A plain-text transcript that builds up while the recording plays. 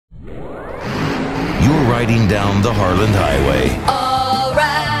riding down the Harland Highway. All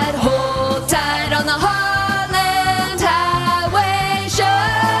right, hold tight on the Harland Highway show.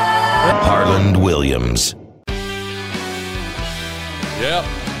 Harland Williams. Yep,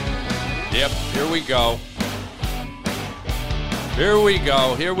 here we go. Here we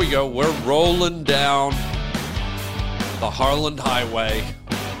go. We're rolling down the Harland Highway.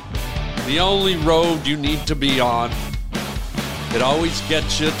 The only road you need to be on. It always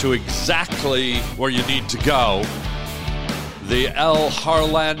gets you to exactly where you need to go. The El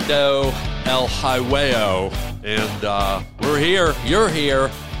Harlando El Highwayo. And we're here. You're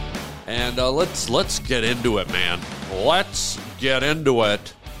here. And let's get into it, man. Let's get into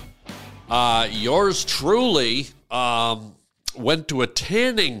it. Yours truly went to a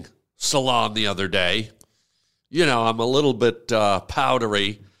tanning salon the other day. You know, I'm a little bit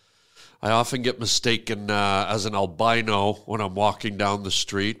powdery. I often get mistaken as an albino when I'm walking down the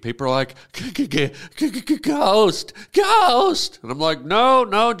street. People are like, ghost. And I'm like,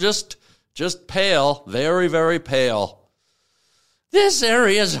 no, just pale. Very, very pale. This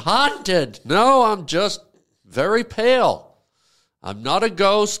area is haunted. No, I'm just very pale. I'm not a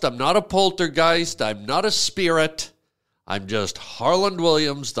ghost. I'm not a poltergeist. I'm not a spirit. I'm just Harland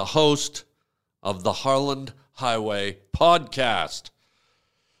Williams, the host of the Harland Highway podcast.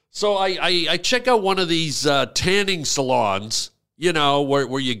 So I check out one of these tanning salons, you know,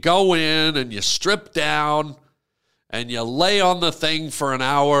 where you go in and you strip down and you lay on the thing for an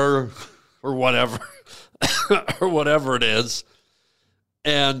hour or whatever, or whatever it is.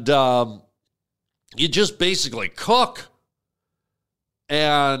 And you just basically cook.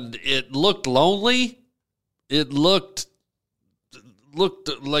 And it looked lonely. It looked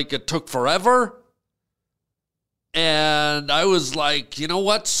like it took forever. And I was like, you know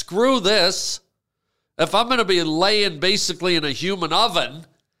what? Screw this. If I'm going to be laying basically in a human oven,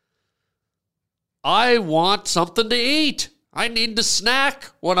 I want something to eat. I need to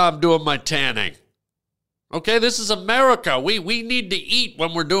snack when I'm doing my tanning. Okay, this is America. We need to eat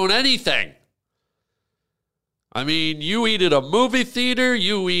when we're doing anything. I mean, you eat at a movie theater,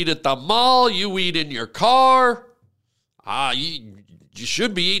 you eat at the mall, you eat in your car. You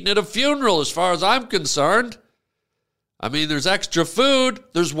should be eating at a funeral as far as I'm concerned. I mean, there's extra food.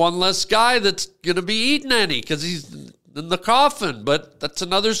 There's one less guy that's going to be eating any because he's in the coffin, but that's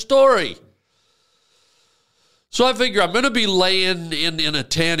another story. So I figure I'm going to be laying in a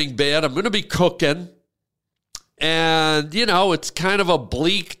tanning bed. I'm going to be cooking. And, you know, it's kind of a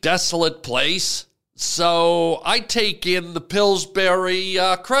bleak, desolate place. So I take in the Pillsbury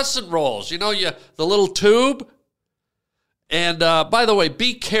crescent rolls. You know, the little tube. And by the way,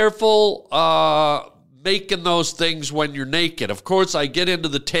 be careful making those things when you're naked. Of course, I get into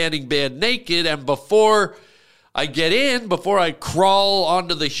the tanning bed naked, and before I crawl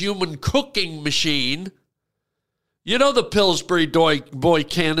onto the human cooking machine, you know the Pillsbury boy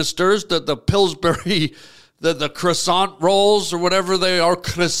canisters, the Pillsbury, the croissant rolls or whatever they are,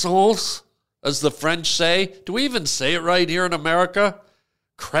 croissants, as the French say. Do we even say it right here in America?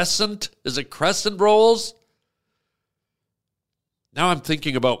 Crescent? Is it crescent rolls? Now I'm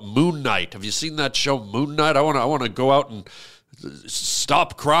thinking about Moon Knight. Have you seen that show, Moon Knight? I want to go out and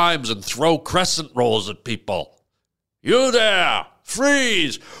stop crimes and throw crescent rolls at people. You there,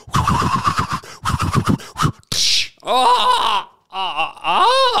 freeze! Oh!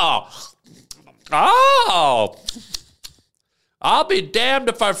 I'll be damned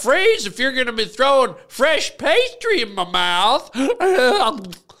if I freeze if you're going to be throwing fresh pastry in my mouth.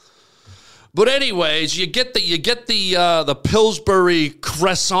 But anyways, you get the Pillsbury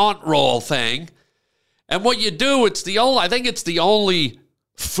croissant roll thing, and what you do, I think it's the only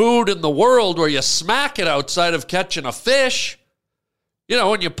food in the world where you smack it outside of catching a fish. You know,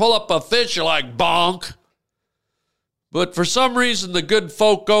 when you pull up a fish, you're like, bonk. But for some reason, the good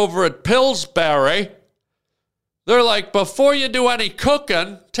folk over at Pillsbury, they're like, before you do any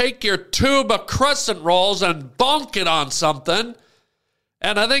cooking, take your tube of crescent rolls and bonk it on something.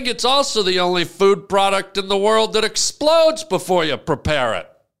 And I think it's also the only food product in the world that explodes before you prepare it.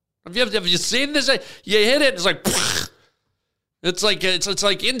 Have you seen this? You hit it, it's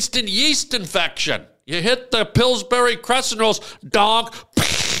like instant yeast infection. You hit the Pillsbury crescent rolls, donk,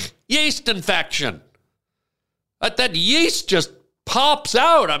 yeast infection. That yeast just pops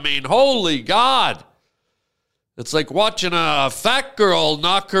out. I mean, holy God. It's like watching a fat girl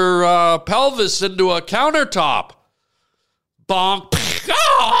knock her pelvis into a countertop. Bonk.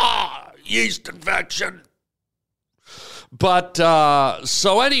 Yeast infection. But,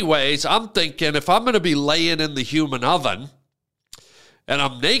 so anyways, I'm thinking if I'm going to be laying in the human oven and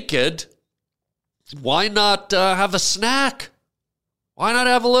I'm naked, why not have a snack? Why not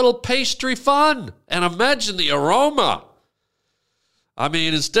have a little pastry fun? And imagine the aroma. I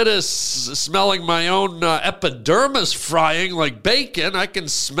mean, instead of smelling my own epidermis frying like bacon, I can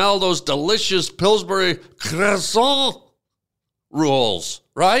smell those delicious Pillsbury croissant rolls,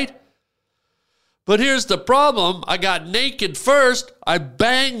 right? But here's the problem. I got naked first. I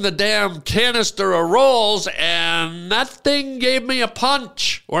banged the damn canister of rolls, and that thing gave me a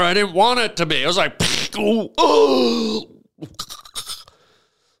punch where I didn't want it to be. It was like, oh.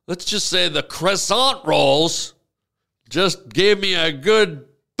 Let's just say the croissant rolls just gave me a good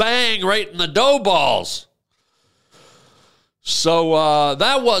bang right in the dough balls. So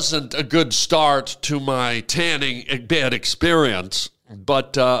that wasn't a good start to my tanning bed experience.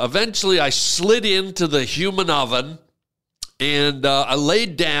 But eventually I slid into the human oven, and I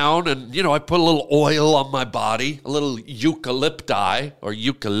laid down, and, I put a little oil on my body, a little eucalypti or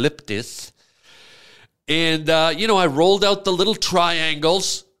eucalyptus. And, I rolled out the little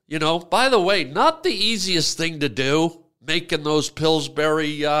triangles. By the way, not the easiest thing to do, making those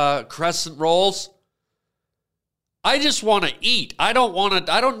Pillsbury crescent rolls. I just want to eat. I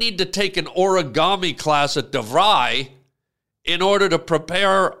don't need to take an origami class at DeVry in order to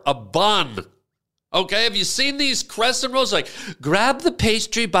prepare a bun. Okay, have you seen these crescent rolls? Like, grab the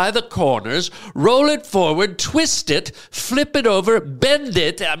pastry by the corners, roll it forward, twist it, flip it over, bend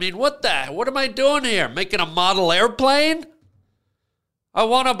it. I mean, what am I doing here? Making a model airplane? I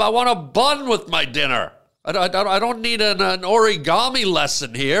want a bun with my dinner. I don't need an origami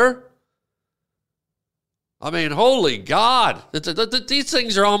lesson here. I mean, holy God. These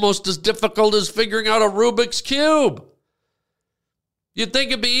things are almost as difficult as figuring out a Rubik's Cube. You'd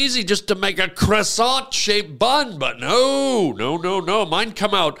think it'd be easy just to make a croissant-shaped bun, but no. Mine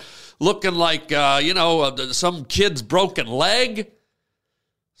come out looking like, some kid's broken leg.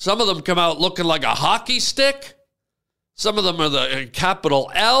 Some of them come out looking like a hockey stick. Some of them are the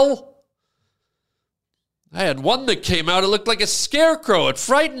capital L. I had one that came out, it looked like a scarecrow. It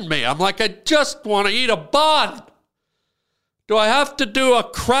frightened me. I'm like, I just want to eat a bun. Do I have to do a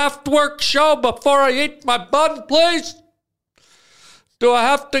craft work show before I eat my bun, please? Do I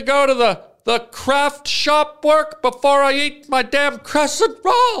have to go to the craft shop work before I eat my damn crescent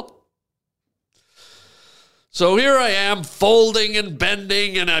roll? So here I am folding and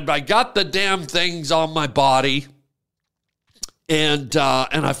bending, and I got the damn things on my body, and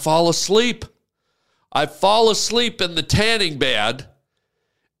I fall asleep. I fall asleep in the tanning bed,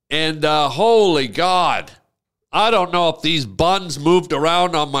 and holy God, I don't know if these buns moved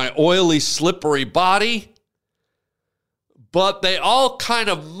around on my oily, slippery body, but they all kind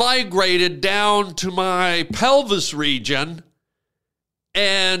of migrated down to my pelvis region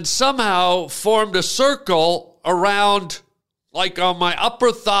and somehow formed a circle around, like on my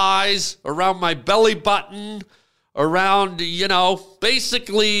upper thighs, around my belly button, around,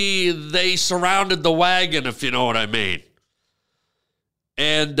 basically they surrounded the wagon, if you know what I mean.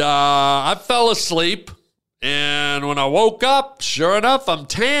 And I fell asleep, and when I woke up, sure enough, I'm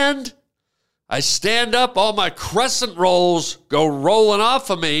tanned. I stand up, all my crescent rolls go rolling off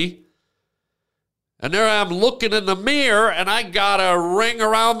of me, and there I am looking in the mirror, and I got a ring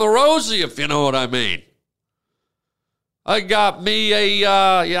around the rosy, if you know what I mean. I got me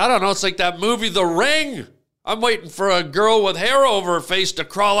I don't know, it's like that movie, The Ring. I'm waiting for a girl with hair over her face to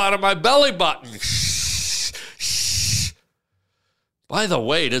crawl out of my belly button. By the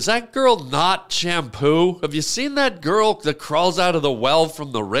way, does that girl not shampoo? Have you seen that girl that crawls out of the well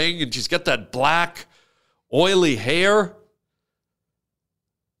from The Ring and she's got that black, oily hair?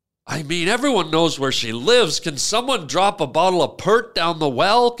 I mean, everyone knows where she lives. Can someone drop a bottle of Pert down the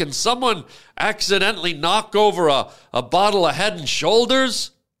well? Can someone accidentally knock over a bottle of Head and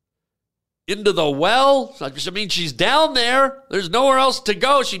Shoulders into the well? I mean, she's down there. There's nowhere else to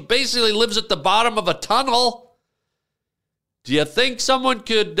go. She basically lives at the bottom of a tunnel. Do you think someone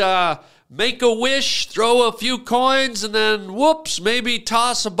could make a wish, throw a few coins, and then, whoops, maybe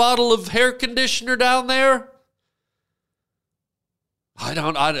toss a bottle of hair conditioner down there?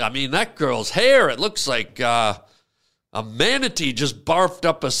 I mean, that girl's hair, it looks like a manatee just barfed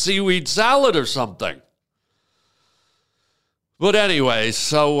up a seaweed salad or something. But anyway,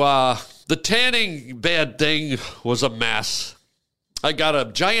 so the tanning bed thing was a mess. I got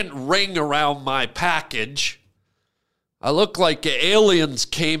a giant ring around my package. I look like aliens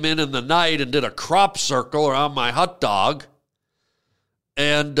came in the night and did a crop circle around my hot dog.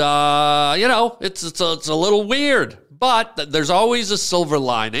 And, it's a little weird. But there's always a silver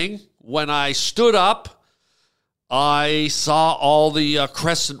lining. When I stood up, I saw all the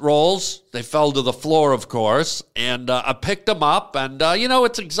crescent rolls. They fell to the floor, of course. And I picked them up. And,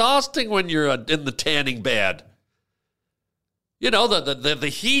 it's exhausting when you're in the tanning bed. You know, the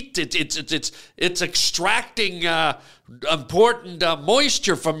heat, it's extracting important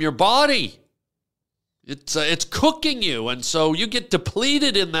moisture from your body. It's cooking you, and so you get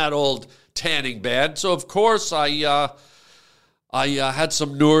depleted in that old tanning bed. So of course I had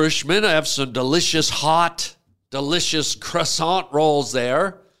some nourishment. I have some delicious croissant rolls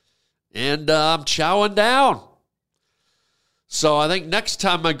there, and I'm chowing down. So I think next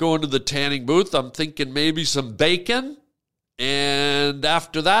time I go into the tanning booth, I'm thinking maybe some bacon. And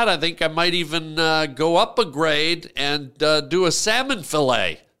after that, I think I might even go up a grade and do a salmon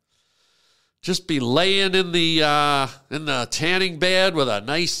fillet. Just be laying in the tanning bed with a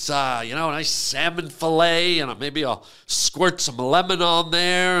nice, nice salmon fillet, and maybe I'll squirt some lemon on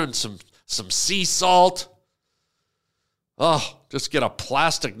there and some sea salt. Oh, just get a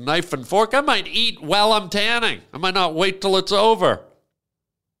plastic knife and fork. I might eat while I'm tanning. I might not wait till it's over.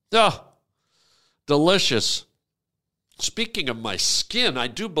 Oh, delicious. Speaking of my skin, I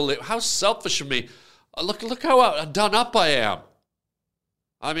do believe, how selfish of me. Look how done up I am.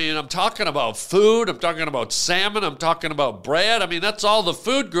 I mean, I'm talking about food. I'm talking about salmon. I'm talking about bread. I mean, that's all the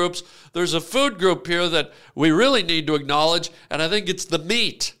food groups. There's a food group here that we really need to acknowledge, and I think it's the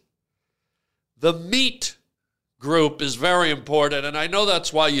meat. The meat group is very important, and I know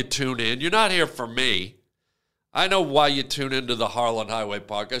that's why you tune in. You're not here for me. I know why you tune into the Harland Highway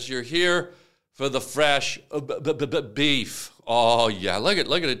podcast. You're here for the fresh beef. Oh, yeah. Look at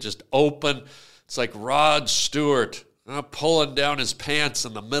it just open. It's like Rod Stewart pulling down his pants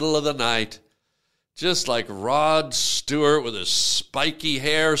in the middle of the night. Just like Rod Stewart with his spiky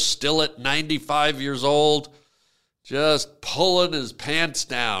hair, still at 95 years old, just pulling his pants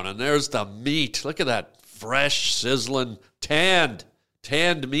down. And there's the meat. Look at that fresh, sizzling, tanned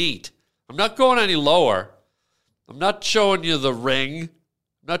meat. I'm not going any lower. I'm not showing you the ring.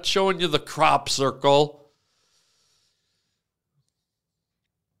 I'm not showing you the crop circle.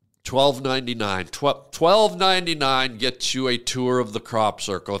 $12.99. $12.99 gets you a tour of the crop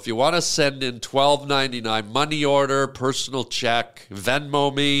circle. If you want to send in $12.99, money order, personal check,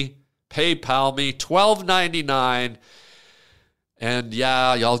 Venmo me, PayPal me, $12.99. And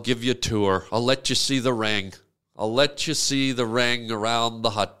yeah, I'll give you a tour. I'll let you see the ring. I'll let you see the ring around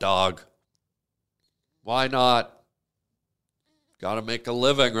the hot dog. Why not? Got to make a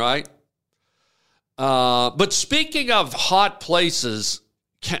living, right? But speaking of hot places,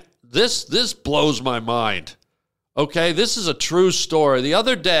 this blows my mind. Okay, this is a true story. The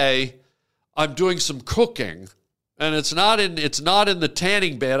other day, I'm doing some cooking, and it's not in the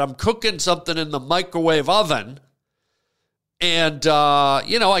tanning bed. I'm cooking something in the microwave oven, and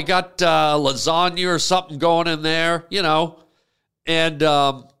I got lasagna or something going in there, and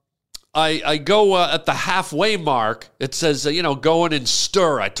I go at the halfway mark. It says, go in and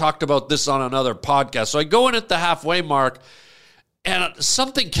stir. I talked about this on another podcast. So I go in at the halfway mark, and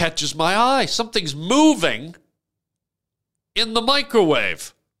something catches my eye. Something's moving in the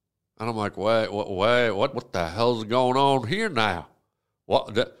microwave. And I'm like, wait, what the hell's going on here now?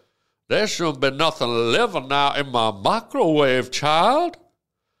 There shouldn't be nothing living now in my microwave, child.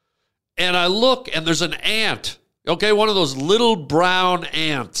 And I look, and there's an ant, okay, one of those little brown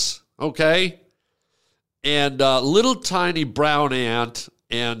ants, okay? And little tiny brown ant,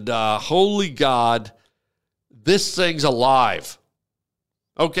 and holy God, this thing's alive.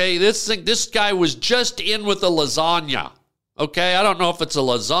 Okay, this guy was just in with a lasagna. Okay, I don't know if it's a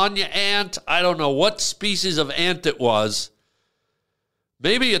lasagna ant. I don't know what species of ant it was.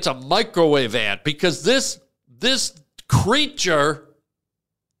 Maybe it's a microwave ant, because this creature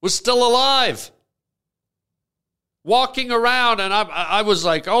was still alive, walking around, and I was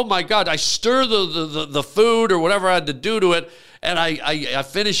like, oh my God! I stir the food or whatever I had to do to it, and I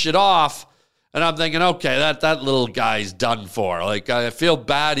finish it off. And I'm thinking, okay, that little guy's done for. Like, I feel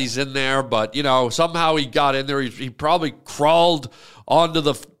bad he's in there, but, somehow he got in there. He probably crawled onto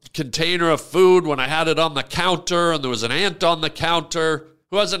the container of food when I had it on the counter, and there was an ant on the counter.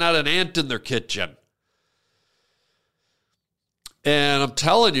 Who hasn't had an ant in their kitchen? And I'm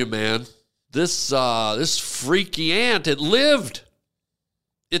telling you, man, this freaky ant, it lived.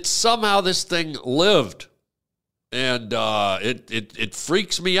 Somehow this thing lived. And it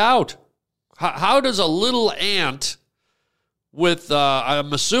freaks me out. How does a little ant with,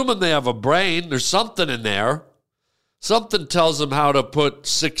 I'm assuming they have a brain, there's something in there. Something tells them how to put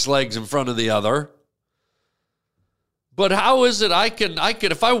 6 legs in front of the other. But how is it I could,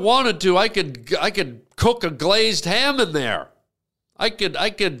 if I wanted to, I could cook a glazed ham in there. I could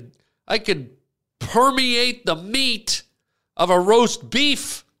permeate the meat of a roast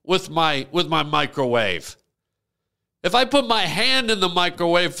beef with my microwave. If I put my hand in the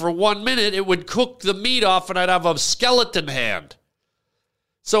microwave for 1 minute, it would cook the meat off and I'd have a skeleton hand.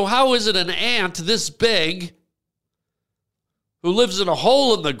 So how is it an ant this big who lives in a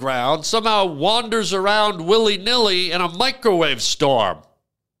hole in the ground somehow wanders around willy-nilly in a microwave storm?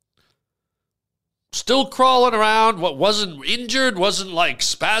 Still crawling around, wasn't injured, wasn't like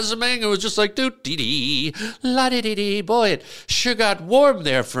spasming. It was just like, doo-dee-dee, la-dee-dee-dee. Boy, it sure got warm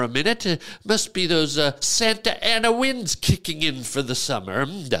there for a minute. Must be those Santa Ana winds kicking in for the summer.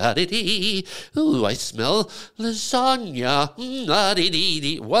 Da-dee-dee. Ooh, I smell lasagna.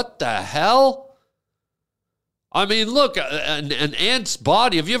 La-dee-dee-dee. What the hell? I mean, look, an ant's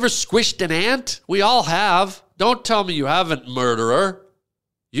body. Have you ever squished an ant? We all have. Don't tell me you haven't, murderer.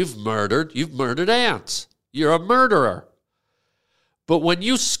 You've murdered ants. You're a murderer. But when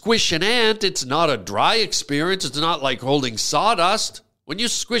you squish an ant, it's not a dry experience. It's not like holding sawdust. When you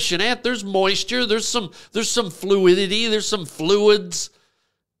squish an ant, there's moisture, there's some fluidity, there's some fluids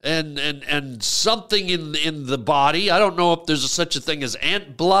and something in the body. I don't know if there's such a thing as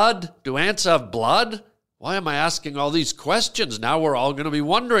ant blood. Do ants have blood? Why am I asking all these questions? Now we're all going to be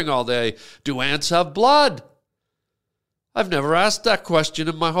wondering all day, do ants have blood? I've never asked that question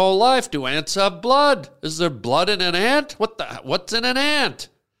in my whole life. Do ants have blood? Is there blood in an ant? What's in an ant?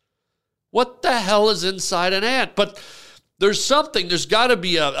 What the hell is inside an ant? But there's got to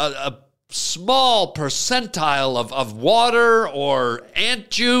be a small percentile of water or ant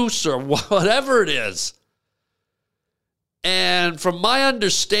juice or whatever it is. And from my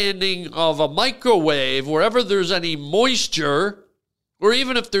understanding of a microwave, wherever there's any moisture, or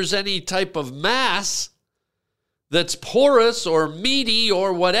even if there's any type of mass that's porous or meaty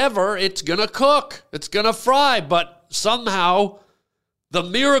or whatever, it's going to cook. It's going to fry. But somehow the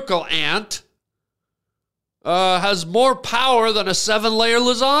miracle ant has more power than a 7-layer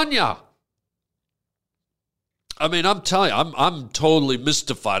lasagna. I mean, I'm telling you, I'm totally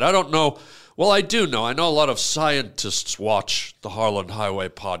mystified. I don't know. Well, I do know. I know a lot of scientists watch the Harland Highway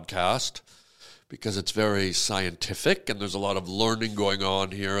podcast because it's very scientific and there's a lot of learning going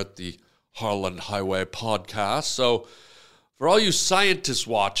on here at the Harland Highway podcast. So for all you scientists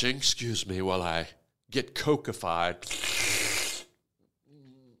watching, excuse me while I get cokified.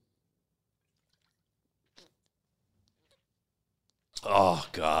 Oh,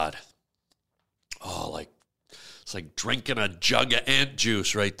 God. Oh, it's like drinking a jug of ant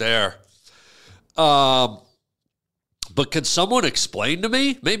juice right there. But can someone explain to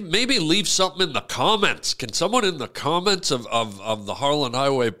me? Maybe leave something in the comments. Can someone in the comments of the Harland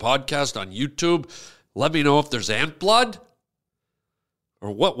Highway podcast on YouTube let me know if there's ant blood?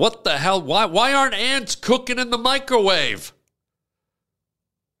 Or what the hell? Why aren't ants cooking in the microwave?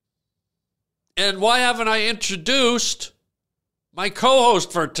 And why haven't I introduced my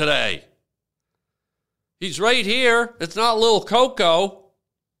co-host for today? He's right here. It's not Lil Coco.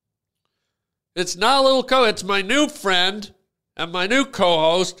 It's not Little Co. It's my new friend and my new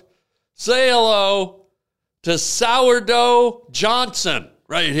co-host. Say hello to Sourdough Johnson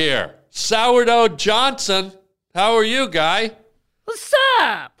right here. Sourdough Johnson, how are you, guy? What's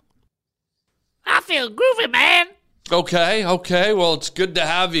up? I feel groovy, man. Okay. Well, it's good to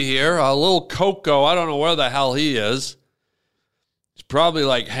have you here. Little Coco, I don't know where the hell he is. He's probably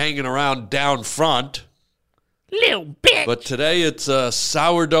like hanging around down front. Little bitch. But today it's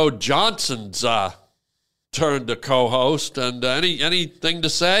Sourdough Johnson's turn to co-host. And anything to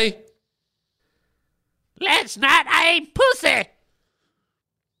say? Last night I ate pussy.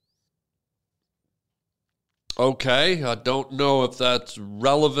 Okay, I don't know if that's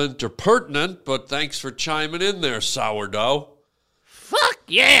relevant or pertinent, but thanks for chiming in there, Sourdough. Fuck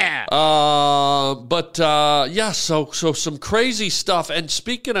yeah. So some crazy stuff. And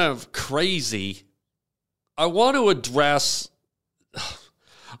speaking of crazy, I want to address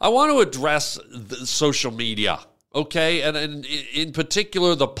the social media, okay? And in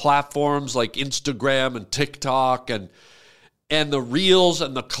particular, the platforms like Instagram and TikTok and the reels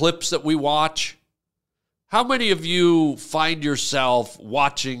and the clips that we watch. How many of you find yourself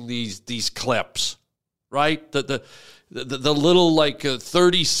watching these clips, right? The little like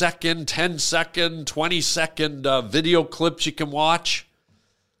 30-second, 10-second, 20-second video clips you can watch.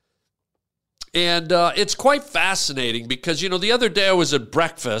 And it's quite fascinating because, the other day I was at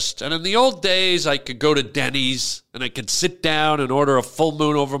breakfast, and in the old days I could go to Denny's and I could sit down and order a full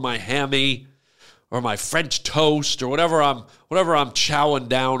moon over my hammy or my French toast or whatever I'm chowing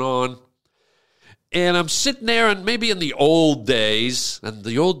down on. And I'm sitting there, and maybe in the old days, and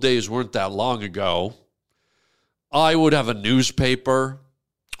the old days weren't that long ago, I would have a newspaper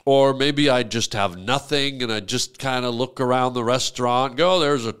Or maybe I just have nothing and I just kind of look around the restaurant and go,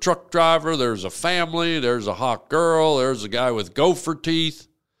 there's a truck driver, there's a family, there's a hot girl, there's a guy with gopher teeth.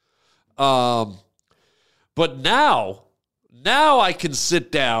 But now I can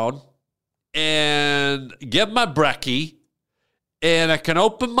sit down and get my brekkie and I can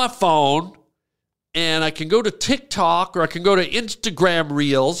open my phone and I can go to TikTok or I can go to Instagram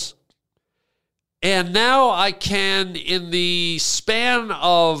Reels. And now I can, in the span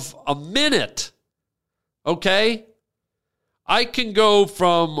of a minute, okay, I can go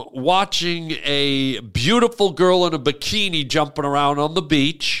from watching a beautiful girl in a bikini jumping around on the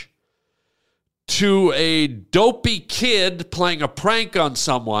beach to a dopey kid playing a prank on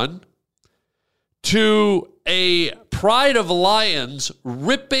someone to a pride of lions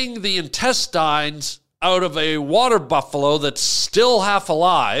ripping the intestines out of a water buffalo that's still half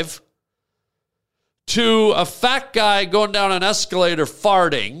alive, to a fat guy going down an escalator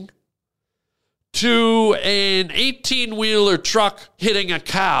farting, to an 18-wheeler truck hitting a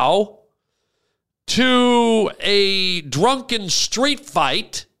cow, to a drunken street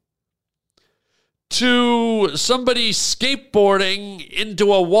fight, to somebody skateboarding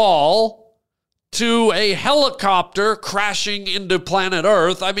into a wall, to a helicopter crashing into planet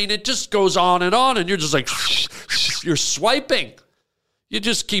Earth. I mean, it just goes on, and you're just like, you're swiping. You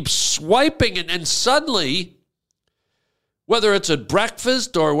just keep swiping, and suddenly, whether it's at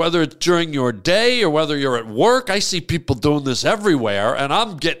breakfast or whether it's during your day or whether you're at work, I see people doing this everywhere, and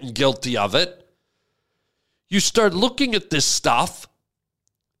I'm getting guilty of it. You start looking at this stuff,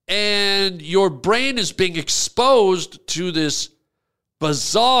 and your brain is being exposed to this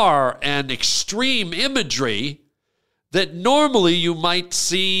bizarre and extreme imagery that normally you might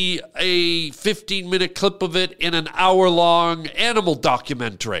see a 15-minute clip of it in an hour-long animal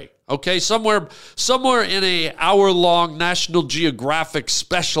documentary. Okay, somewhere in a hour-long National Geographic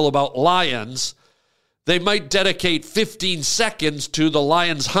special about lions, they might dedicate 15 seconds to the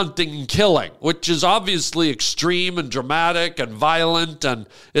lions hunting and killing, which is obviously extreme and dramatic and violent, and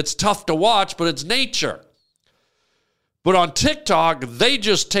it's tough to watch, but it's nature. But on TikTok, they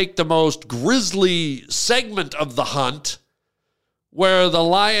just take the most grisly segment of the hunt where the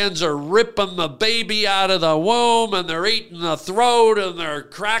lions are ripping the baby out of the womb and they're eating the throat and they're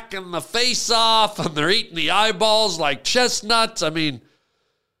cracking the face off and they're eating the eyeballs like chestnuts. I mean,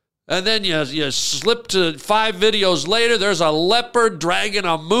 and then you slip to 5 videos later, there's a leopard dragging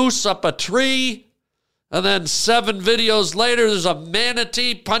a moose up a tree. And then 7 videos later, there's a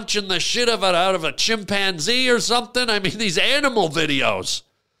manatee punching the shit of it out of a chimpanzee or something. I mean, these animal videos.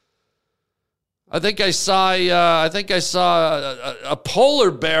 I think I saw a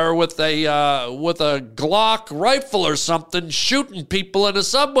polar bear with a Glock rifle or something shooting people in a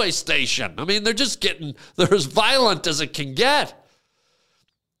subway station. I mean, they're as violent as it can get.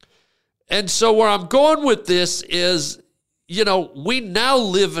 And so where I'm going with this is, you know, we now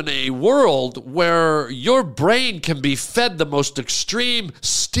live in a world where your brain can be fed the most extreme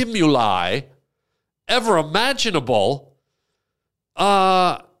stimuli ever imaginable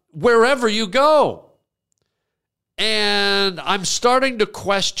wherever you go. And I'm starting to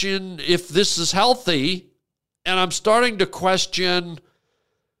question if this is healthy, and I'm starting to question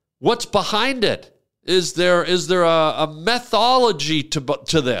what's behind it. Is there a methodology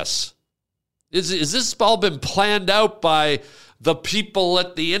to this? Is this all been planned out by the people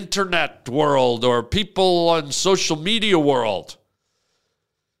at the internet world or people on social media world?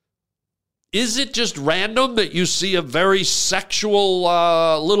 Is it just random that you see a very sexual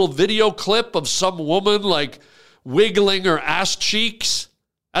little video clip of some woman like wiggling her ass cheeks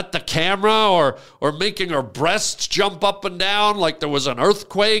at the camera or making her breasts jump up and down like there was an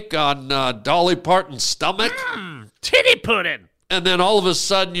earthquake on Dolly Parton's stomach? Titty pudding. And then all of a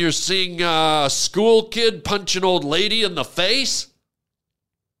sudden you're seeing a school kid punch an old lady in the face.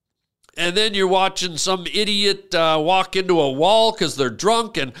 And then you're watching some idiot walk into a wall because they're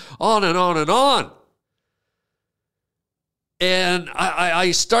drunk, and on and on and on. And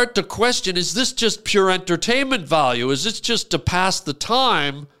I start to question, is this just pure entertainment value? Is this just to pass the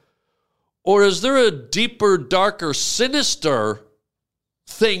time? Or is there a deeper, darker, sinister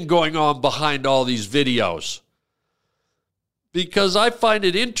thing going on behind all these videos? Because I find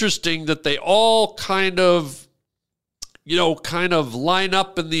it interesting that they all kind of line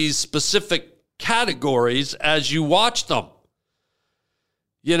up in these specific categories as you watch them.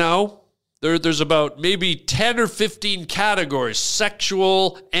 You know, there's about maybe 10 or 15 categories: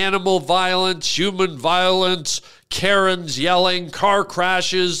 sexual, animal violence, human violence, Karens yelling, car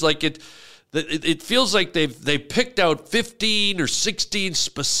crashes. Like it feels like they picked out 15 or 16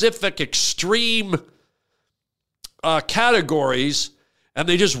 specific extreme categories, and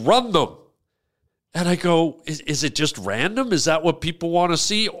they just run them. And I go, is it just random? Is that what people want to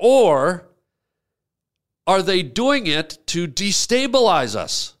see? Or are they doing it to destabilize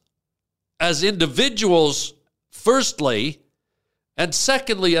us as individuals, firstly, and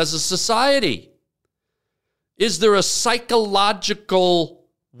secondly, as a society? Is there a psychological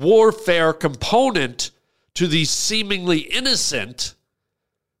warfare component to these seemingly innocent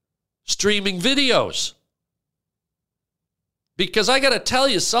streaming videos? Because I got to tell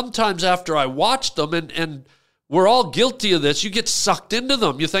you, sometimes after I watch them, and we're all guilty of this, you get sucked into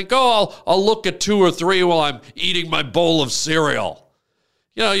them. You think, oh, I'll look at 2 or 3 while I'm eating my bowl of cereal.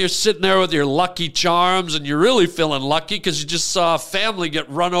 You know, you're sitting there with your Lucky Charms, and you're really feeling lucky because you just saw a family get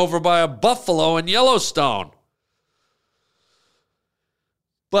run over by a buffalo in Yellowstone.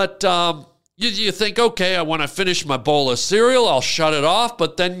 But you think, okay, when I finish my bowl of cereal, I'll shut it off,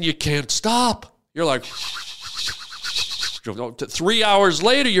 but then you can't stop. You're like, 3 hours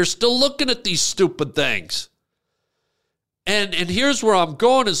later, you're still looking at these stupid things. And here's where I'm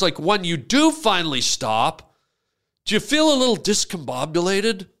going, is like, when you do finally stop, do you feel a little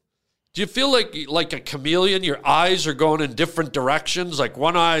discombobulated? Do you feel like a chameleon? Your eyes are going in different directions, like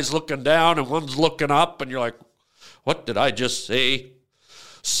one eye's looking down and one's looking up, and you're like, what did I just see?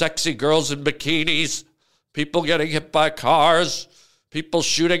 Sexy girls in bikinis, people getting hit by cars, people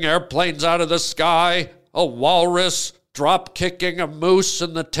shooting airplanes out of the sky, a walrus drop kicking a moose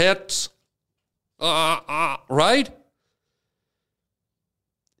in the tits. Right?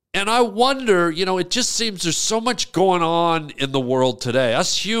 And I wonder, it just seems there's so much going on in the world today.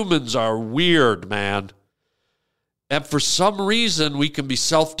 Us humans are weird, man. And for some reason, we can be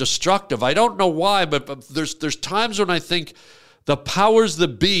self-destructive. I don't know why, but there's times when I think the powers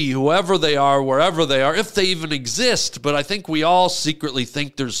that be, whoever they are, wherever they are, if they even exist, but I think we all secretly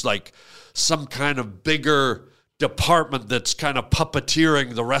think there's like some kind of bigger department that's kind of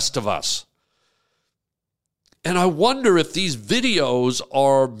puppeteering the rest of us. And I wonder if these videos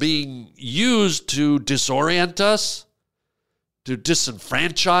are being used to disorient us, to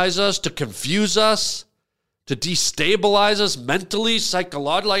disenfranchise us, to confuse us, to destabilize us mentally,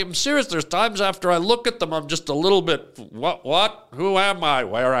 psychologically. I'm serious. There's times after I look at them, I'm just a little bit, what? Who am I?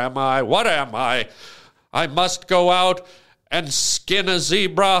 Where am I? What am I? I must go out and skin a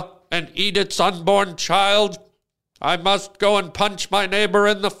zebra and eat its unborn child. I must go and punch my neighbor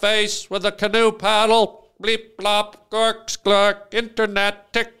in the face with a canoe paddle. Bleep, blop, gorks, glurk,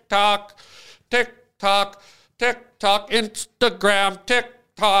 internet, TikTok, TikTok, TikTok, Instagram,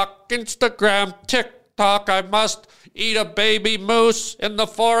 TikTok, Instagram, TikTok. I must eat a baby moose in the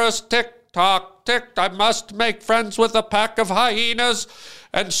forest. TikTok, I must make friends with a pack of hyenas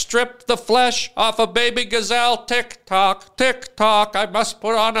and strip the flesh off a baby gazelle. TikTok, I must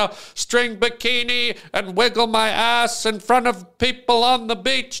put on a string bikini and wiggle my ass in front of people on the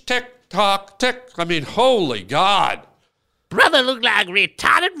beach. TikTok. I mean, holy God. Brother look like a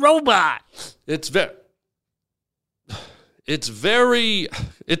retarded robot.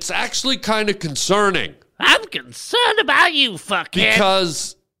 It's actually kind of concerning. I'm concerned about you, fuckhead.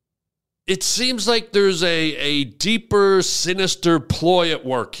 Because it seems like there's a deeper, sinister ploy at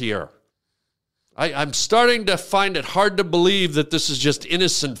work here. I'm starting to find it hard to believe that this is just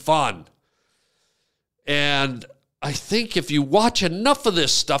innocent fun. And I think if you watch enough of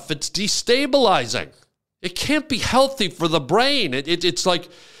this stuff, it's destabilizing. It can't be healthy for the brain. It's like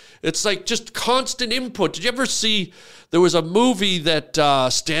just constant input. Did you ever see, there was a movie that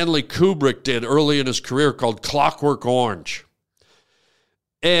Stanley Kubrick did early in his career called Clockwork Orange.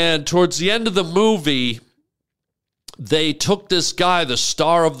 And towards the end of the movie, they took this guy, the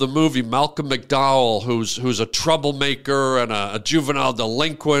star of the movie, Malcolm McDowell, who's a troublemaker and a juvenile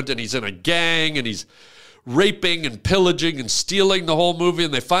delinquent, and he's in a gang, and he's raping and pillaging and stealing the whole movie,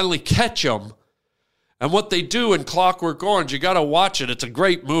 and they finally catch him. And what they do in Clockwork Orange, you got to watch it. It's a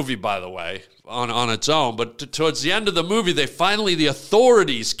great movie, by the way, on its own. But towards the end of the movie, the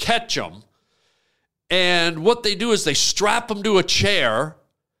authorities catch him. And what they do is they strap him to a chair,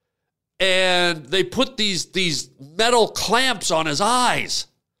 and they put these metal clamps on his eyes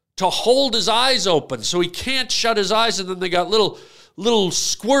to hold his eyes open so he can't shut his eyes. And then they got little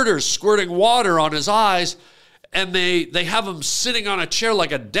squirters squirting water on his eyes, and they have him sitting on a chair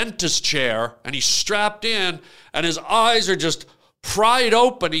like a dentist chair, and he's strapped in, and his eyes are just pried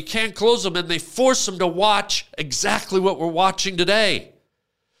open. He can't close them, and they force him to watch exactly what we're watching today.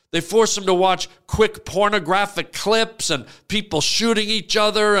 They force him to watch quick pornographic clips and people shooting each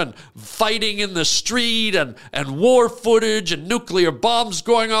other and fighting in the street and war footage and nuclear bombs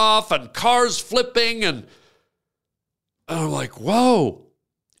going off and cars flipping, and I'm like, whoa.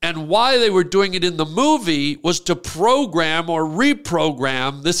 And why they were doing it in the movie was to program or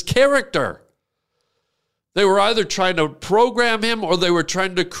reprogram this character. They were either trying to program him or they were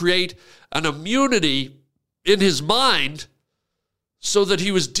trying to create an immunity in his mind so that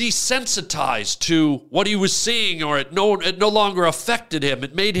he was desensitized to what he was seeing, or it no longer affected him.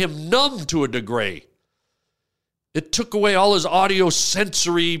 It made him numb to a degree. It took away all his audio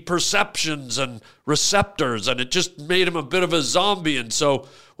sensory perceptions and receptors, and it just made him a bit of a zombie. And so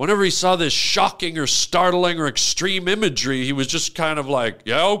whenever he saw this shocking or startling or extreme imagery, he was just kind of like,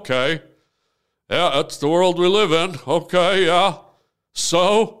 yeah, okay. Yeah, that's the world we live in. Okay, yeah.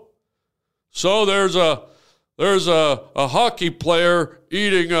 So there's a hockey player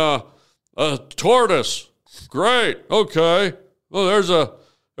eating a tortoise. Great. Okay. Well,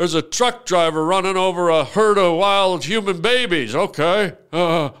 there's a truck driver running over a herd of wild human babies. Okay.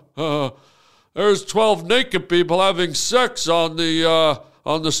 There's 12 naked people having sex on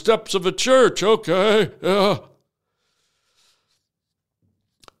the steps of a church. Okay. Yeah.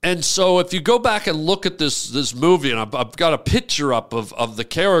 And so if you go back and look at this movie, and I've got a picture up of the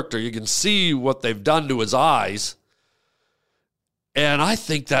character, you can see what they've done to his eyes. And I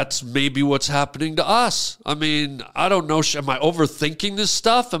think that's maybe what's happening to us. I mean, I don't know. Am I overthinking this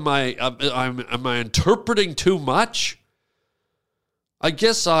stuff? Am I interpreting too much? I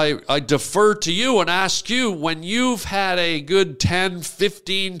guess I defer to you and ask you, when you've had a good 10,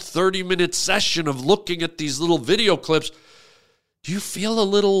 15, 30-minute session of looking at these little video clips, do you feel a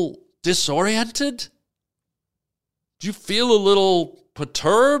little disoriented? Do you feel a little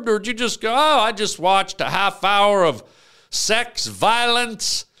perturbed? Or do you just go, oh, I just watched a half hour of sex,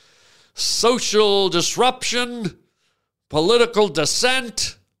 violence, social disruption, political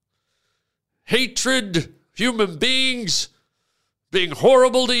dissent, hatred, human beings being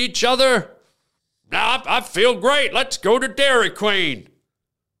horrible to each other? Now, I feel great. Let's go to Dairy Queen.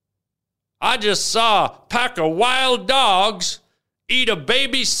 I just saw a pack of wild dogs eat a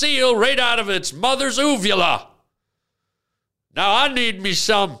baby seal right out of its mother's uvula. Now I need me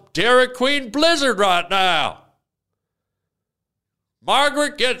some Dairy Queen Blizzard right now.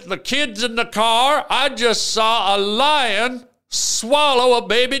 Margaret, get the kids in the car. I just saw a lion swallow a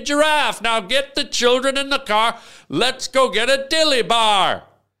baby giraffe. Now get the children in the car. Let's go get a dilly bar.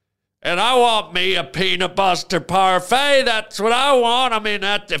 And I want me a peanut butter parfait. That's what I want. I mean,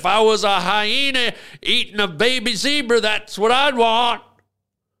 if I was a hyena eating a baby zebra, that's what I'd want.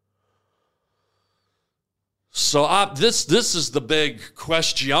 So this is the big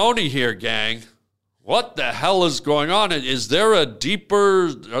question here, gang. What the hell is going on? Is there are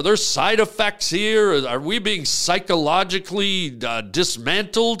there side effects here? Are we being psychologically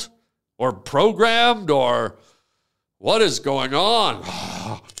dismantled or programmed, or what is going on?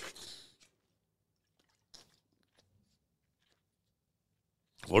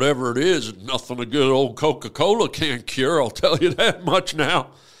 Whatever it is, nothing a good old Coca-Cola can't cure, I'll tell you that much now.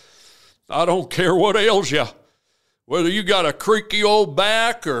 I don't care what ails you. Whether you got a creaky old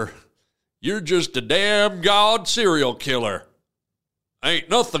back or you're just a damn god serial killer. Ain't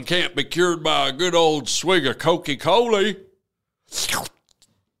nothing can't be cured by a good old swig of Coca-Cola. So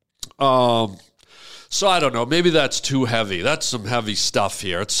I don't know. Maybe that's too heavy. That's some heavy stuff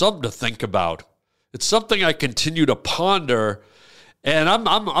here. It's something to think about. It's something I continue to ponder. And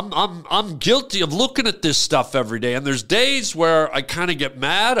I'm guilty of looking at this stuff every day. And there's days where I kind of get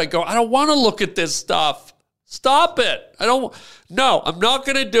mad. I go, I don't want to look at this stuff. Stop it. No, I'm not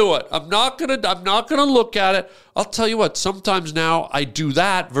going to do it. I'm not going to look at it. I'll tell you what, sometimes now I do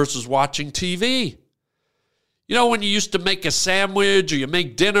that versus watching TV. You know, when you used to make a sandwich or you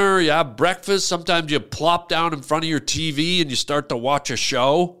make dinner, you have breakfast, sometimes you plop down in front of your TV and you start to watch a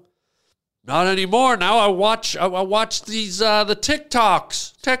show. Not anymore. Now I watch these the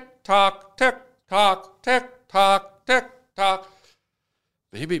TikToks. TikTok, TikTok, TikTok, TikTok.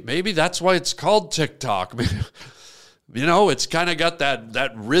 Maybe that's why it's called TikTok. You know, it's kind of got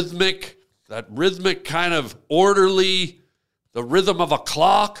that rhythmic kind of orderly, the rhythm of a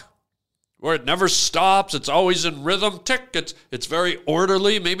clock where it never stops. It's always in rhythm. Tick. It's very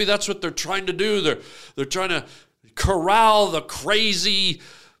orderly. Maybe that's what they're trying to do. They're trying to corral the crazy,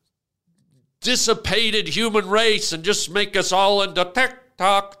 dissipated human race and just make us all into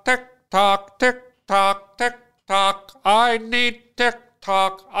tick-tock, tick-tock, tick-tock, tick-tock. I need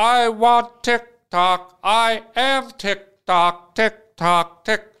tick-tock. I want tick-tock. I am tick-tock, tick-tock,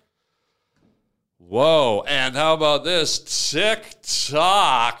 tick. Whoa, and how about this?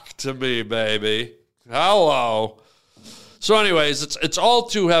 Tick-tock to me, baby. Hello. So anyways, it's all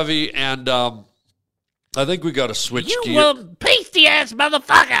too heavy, and I think we got to switch gears. You little pasty-ass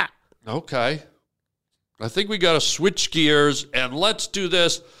motherfucker. Okay. I think we got to switch gears and let's do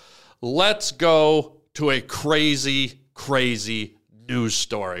this. Let's go to a crazy, crazy news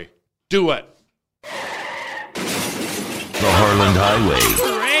story. Do it. The Harland Highway.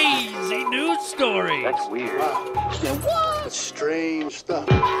 Crazy news story. That's weird. That's strange stuff.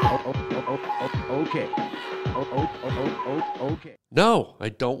 Okay. Okay. No, I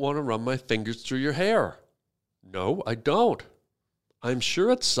don't want to run my fingers through your hair. No, I don't. I'm sure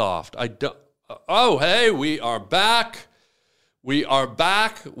it's soft. I don't. Oh, hey, we are back. We are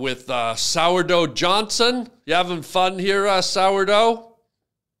back with Sourdough Johnson. You having fun here, Sourdough?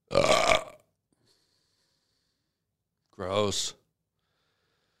 Gross.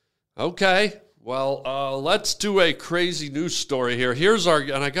 Okay, well, let's do a crazy news story here. Here's our,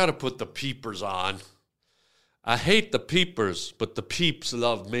 and I got to put the peepers on. I hate the peepers, but the peeps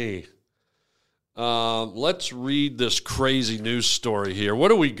love me. Let's read this crazy news story here. What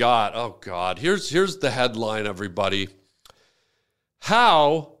do we got? Oh, God. Here's the headline, everybody.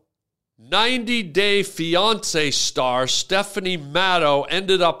 How 90-Day Fiancé star Stephanie Matto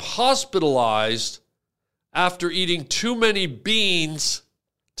ended up hospitalized after eating too many beans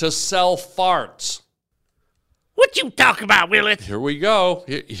to sell farts. What you talking about, Willis? Here we go.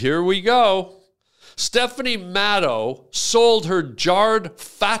 Here we go. Stephanie Matto sold her jarred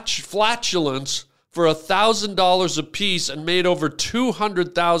flatulence for $1,000 a piece and made over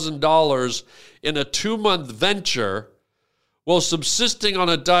 $200,000 in a 2-month venture while subsisting on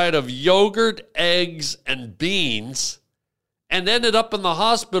a diet of yogurt, eggs, and beans, and ended up in the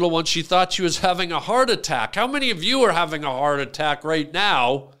hospital when she thought she was having a heart attack. How many of you are having a heart attack right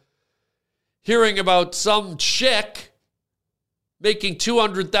now hearing about some chick making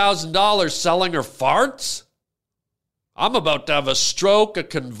 $200,000 selling her farts? I'm about to have a stroke, a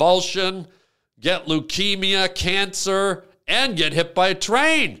convulsion, get leukemia, cancer, and get hit by a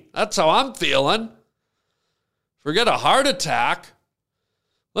train. That's how I'm feeling. Forget a heart attack.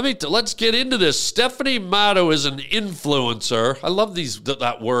 Let's get into this. Stephanie Matto is an influencer. I love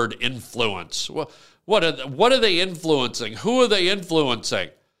that word, influence. What are they influencing? Who are they influencing?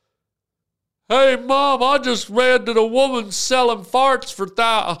 Hey, Mom, I just read that a woman's selling farts for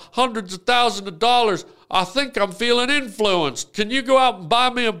hundreds of thousands of dollars. I think I'm feeling influenced. Can you go out and buy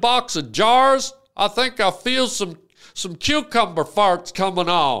me a box of jars? I think I feel some cucumber farts coming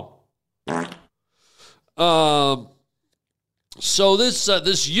on. So this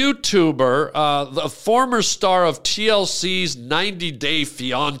YouTuber, the former star of TLC's 90-Day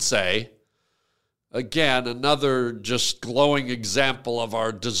Fiancé, again, another just glowing example of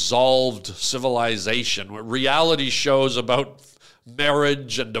our dissolved civilization. Reality shows about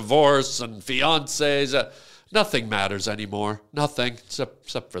marriage and divorce and fiancés. Nothing matters anymore. Nothing,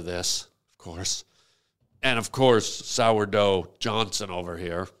 except for this, of course. And, of course, Sourdough Johnson over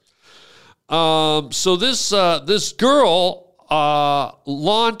here. So this girl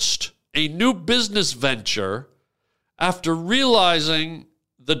launched a new business venture after realizing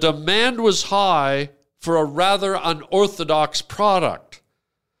the demand was high for a rather unorthodox product.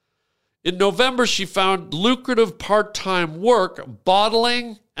 In November, she found lucrative part-time work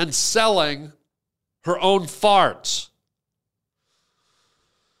bottling and selling her own farts.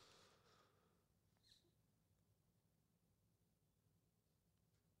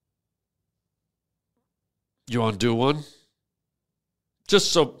 You want to do one?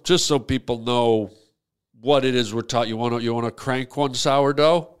 Just so people know what it is we're talking. You want to crank one,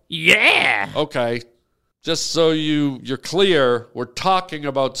 Sourdough? Yeah. Okay. Just so you're clear, we're talking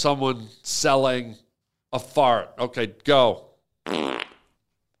about someone selling a fart. Okay, go. Didn't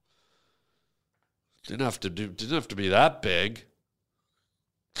have to be that big.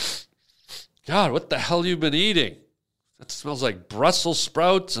 God, what the hell you been eating? That smells like Brussels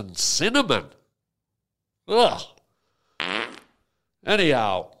sprouts and cinnamon. Ugh.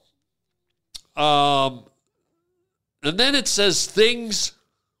 Anyhow, and then it says things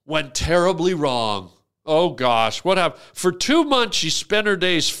went terribly wrong. Oh gosh, what happened? For 2 months, she spent her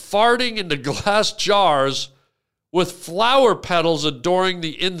days farting into glass jars with flower petals adorning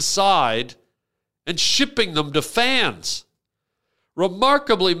the inside and shipping them to fans.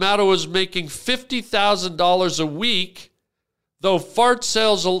 Remarkably, Matto was making $50,000 a week through fart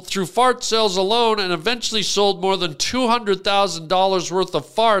sales alone, and eventually sold more than $200,000 worth of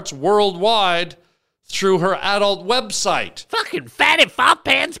farts worldwide through her adult website. Fucking fatty fart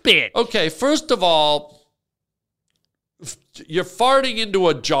pants bitch. Okay, first of all, you're farting into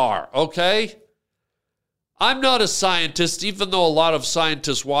a jar, okay? I'm not a scientist, even though a lot of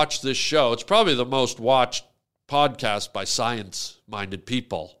scientists watch this show. It's probably the most watched podcast by science-minded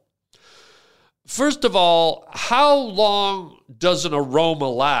people. First of all, how long does an aroma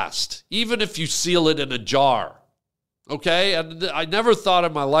last, even if you seal it in a jar? Okay, and I never thought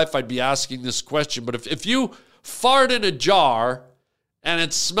in my life I'd be asking this question, but if you fart in a jar and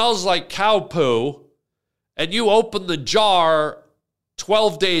it smells like cow poo, and you open the jar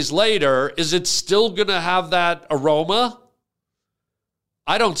 12 days later, is it still going to have that aroma?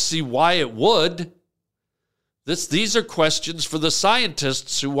 I don't see why it would. These are questions for the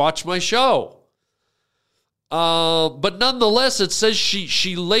scientists who watch my show. But nonetheless, it says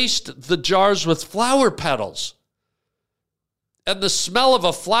she laced the jars with flower petals. And the smell of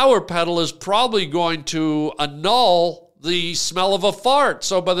a flower petal is probably going to annul the smell of a fart.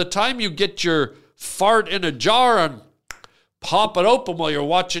 So by the time you get your fart in a jar and pop it open while you're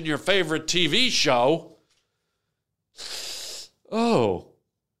watching your favorite TV show, oh,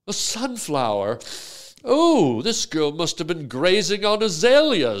 a sunflower. Oh, this girl must have been grazing on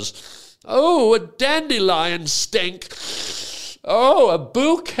azaleas. Oh, a dandelion stink. Oh, a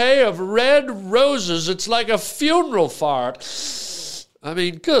bouquet of red roses. It's like a funeral fart. I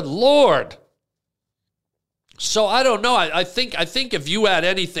mean, good Lord. So I don't know. I think if you add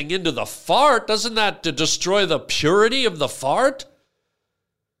anything into the fart, doesn't that destroy the purity of the fart?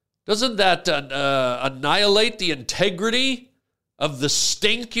 Doesn't that annihilate the integrity of the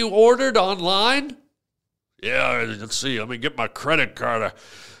stink you ordered online? Yeah, let's see. Let me get my credit card. I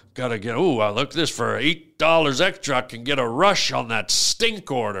gotta get, look at this. For $8 extra, I can get a rush on that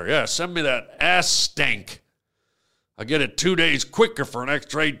stink order. Yeah, send me that ass stink. I get it 2 days quicker for an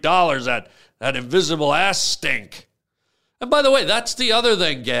extra $8, that invisible ass stink. And by the way, that's the other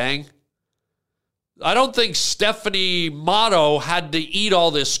thing, gang. I don't think Stephanie Motto had to eat all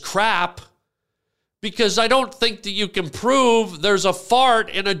this crap, because I don't think that you can prove there's a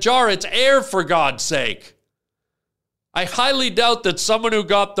fart in a jar. It's air, for God's sake. I highly doubt that someone who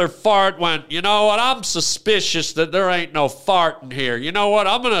got their fart went, you know what, I'm suspicious that there ain't no fart in here. You know what,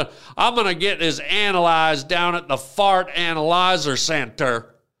 I'm gonna get this analyzed down at the Fart Analyzer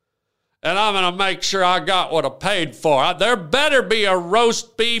Center, and I'm gonna make sure I got what I paid for. There better be a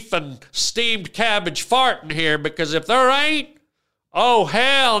roast beef and steamed cabbage fart in here, because if there ain't, oh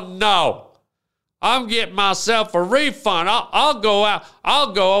hell no. I'm getting myself a refund. I'll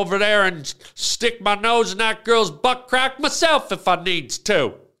go over there and stick my nose in that girl's butt crack myself if I needs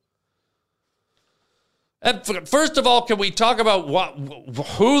to. And first of all, can we talk about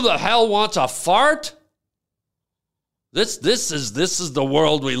who the hell wants a fart? This is the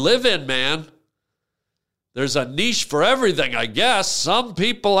world we live in, man. There's a niche for everything, I guess. Some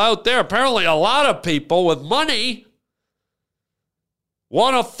people out there, apparently a lot of people with money,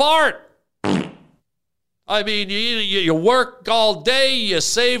 want a fart. I mean, you work all day, you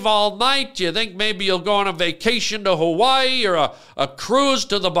save all night, you think maybe you'll go on a vacation to Hawaii or a cruise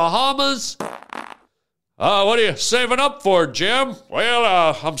to the Bahamas. What are you saving up for, Jim?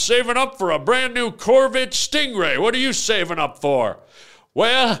 Well, I'm saving up for a brand new Corvette Stingray. What are you saving up for?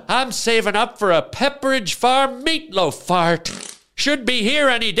 Well, I'm saving up for a Pepperidge Farm meatloaf fart. Should be here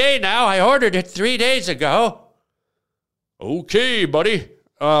any day now. I ordered it 3 days ago. Okay, buddy.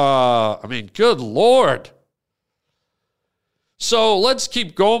 Good Lord. So let's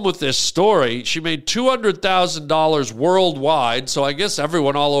keep going with this story. She made $200,000 worldwide, so I guess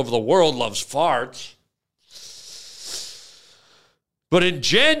everyone all over the world loves farts. But in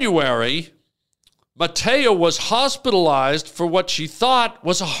January, Mateo was hospitalized for what she thought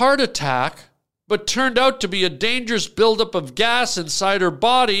was a heart attack, but turned out to be a dangerous buildup of gas inside her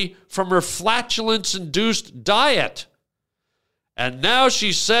body from her flatulence-induced diet. And now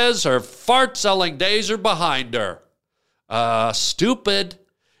she says her fart-selling days are behind her. Stupid.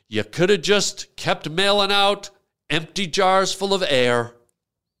 You could have just kept mailing out empty jars full of air.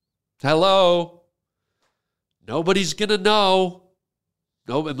 Hello? Nobody's going to know.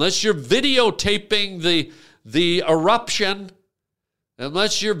 No, unless you're videotaping the eruption,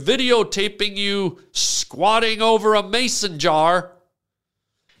 unless you're videotaping you squatting over a mason jar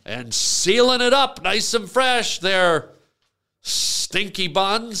and sealing it up nice and fresh there, stinky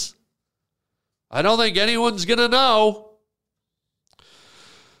buns. I don't think anyone's going to know.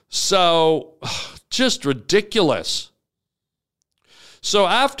 So, just ridiculous. So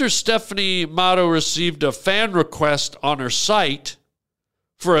after Stephanie Motto received a fan request on her site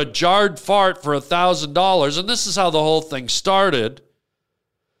for a jarred fart for $1,000, and this is how the whole thing started,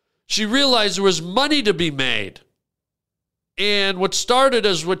 she realized there was money to be made. And what started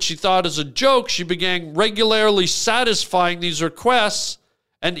as what she thought as a joke, she began regularly satisfying these requests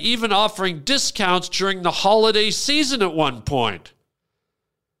and even offering discounts during the holiday season at one point.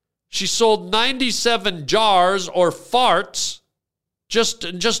 She sold 97 jars or farts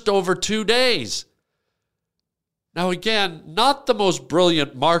just over 2 days. Now, again, not the most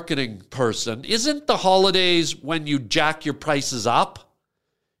brilliant marketing person. Isn't the holidays when you jack your prices up?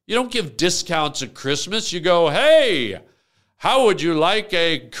 You don't give discounts at Christmas. You go, hey, how would you like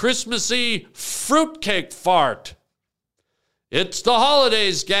a Christmassy fruitcake fart? It's the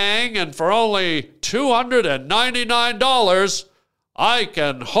holidays, gang, and for only $299, I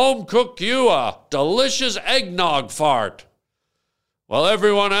can home cook you a delicious eggnog fart. While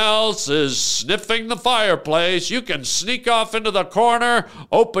everyone else is sniffing the fireplace, you can sneak off into the corner,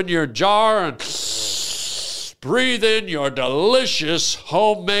 open your jar, and breathe in your delicious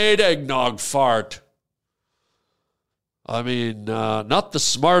homemade eggnog fart. I mean, not the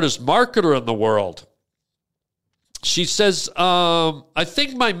smartest marketer in the world. She says, I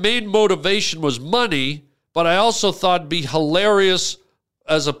think my main motivation was money, but I also thought it'd be hilarious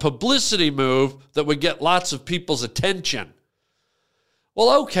as a publicity move that would get lots of people's attention.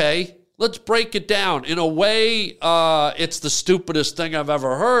 Well, okay, let's break it down. In a way, it's the stupidest thing I've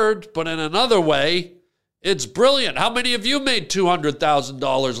ever heard, but in another way, it's brilliant. How many of you made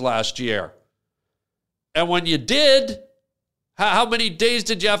 $200,000 last year? And when you did, how many days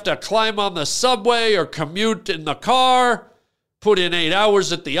did you have to climb on the subway or commute in the car, put in 8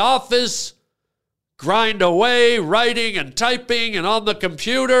 hours at the office, grind away, writing and typing and on the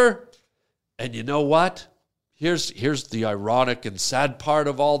computer? And you know what? Here's the ironic and sad part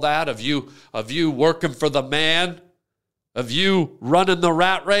of all that, of you working for the man, of you running the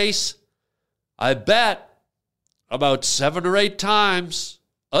rat race. I bet about 7 or 8 times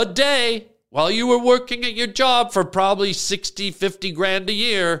a day while you were working at your job for probably 60, 50 grand a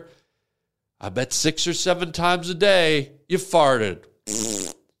year, I bet 6 or 7 times a day you farted.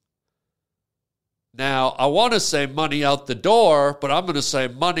 Now, I want to say money out the door, but I'm going to say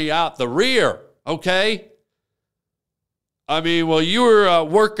money out the rear, okay? I mean, while you were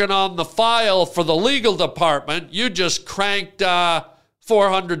working on the file for the legal department, you just cranked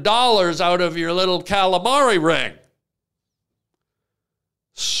 $400 out of your little calamari ring.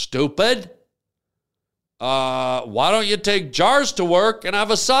 Stupid. Why don't you take jars to work and have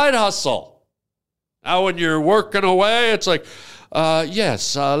a side hustle? Now, when you're working away, it's like,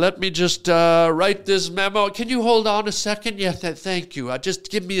 yes, let me just write this memo. Can you hold on a second? Yeah, thank you. Just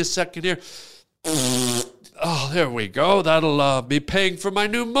give me a second here. Oh, there we go. That'll be paying for my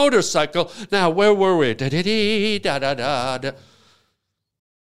new motorcycle. Now, where were we? Da-da-dee-da-da-da.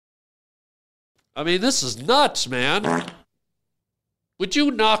 I mean, this is nuts, man. Would you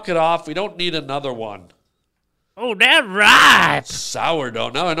knock it off? We don't need another one. Oh, that's right. Sourdough.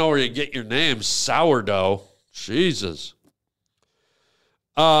 Now I know where you get your name. Sourdough. Jesus.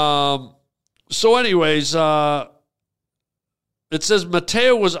 So anyways, it says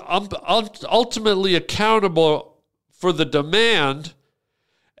Mateo was ultimately accountable for the demand.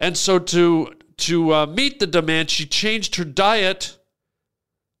 And so to meet the demand, she changed her diet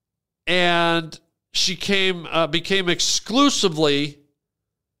and she became exclusively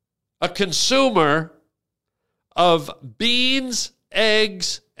a consumer of beans,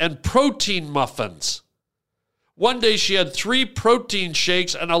 eggs, and protein muffins. One day she had 3 protein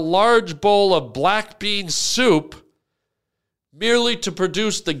shakes and a large bowl of black bean soup merely to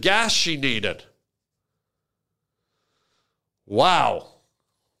produce the gas she needed. Wow.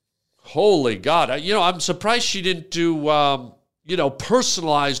 Holy God. I'm surprised she didn't do,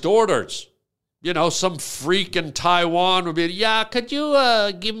 personalized orders. Some freak in Taiwan would be, yeah, could you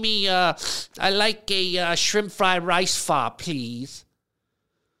give me, I like a shrimp fried rice pho, please.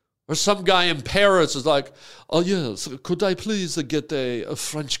 Or some guy in Paris is like, oh, yes, could I please get a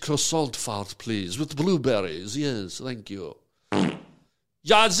French croissant pho, please, with blueberries? Yes, thank you.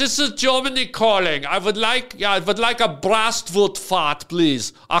 Yeah, this is Germany calling. I would like a Bratwurst fart,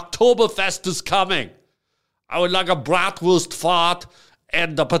 please. Oktoberfest is coming. I would like a Bratwurst fart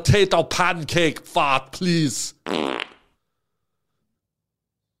and a potato pancake fart, please. I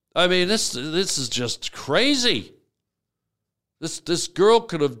mean, this is just crazy. This girl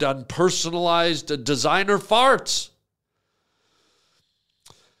could have done personalized designer farts.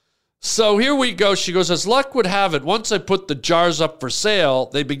 So here we go. She goes, as luck would have it, once I put the jars up for sale,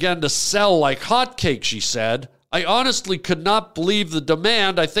 they began to sell like hotcakes, she said. I honestly could not believe the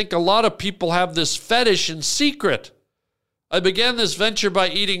demand. I think a lot of people have this fetish in secret. I began this venture by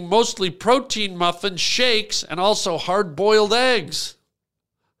eating mostly protein muffins, shakes, and also hard-boiled eggs.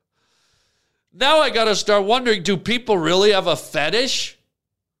 Now I got to start wondering, do people really have a fetish?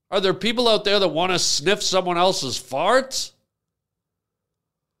 Are there people out there that want to sniff someone else's farts?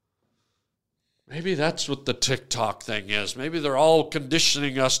 Maybe that's what the TikTok thing is. Maybe they're all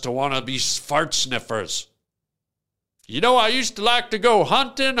conditioning us to want to be fart sniffers. I used to like to go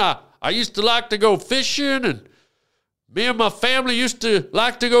hunting. I used to like to go fishing, and me and my family used to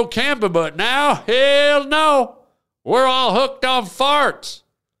like to go camping, but now, hell no. We're all hooked on farts.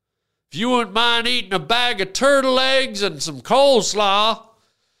 If you wouldn't mind eating a bag of turtle eggs and some coleslaw,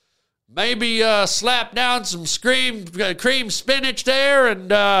 maybe slap down some cream spinach there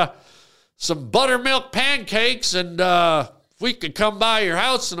and some buttermilk pancakes, and we could come by your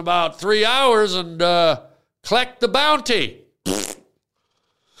house in about 3 hours and collect the bounty.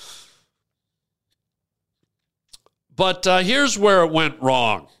 But here's where it went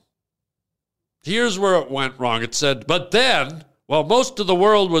wrong. It said, but then, while most of the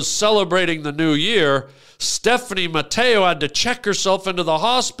world was celebrating the new year, Stephanie Mateo had to check herself into the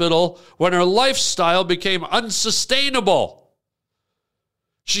hospital when her lifestyle became unsustainable.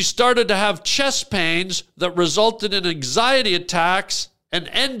 She started to have chest pains that resulted in anxiety attacks and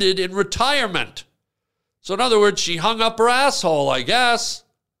ended in retirement. So in other words, she hung up her asshole, I guess.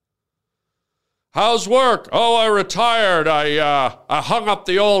 How's work? Oh, I retired. I hung up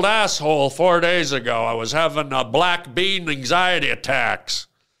the old asshole 4 days ago. I was having black bean anxiety attacks.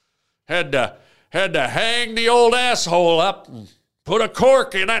 Had to hang the old asshole up and put a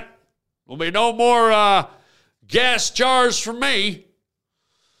cork in it. There'll be no more gas jars for me.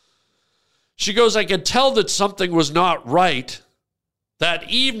 She goes, I could tell that something was not right. That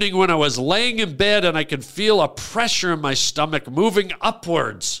evening when I was laying in bed and I could feel a pressure in my stomach moving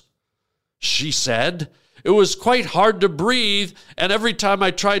upwards. She said, it was quite hard to breathe, and every time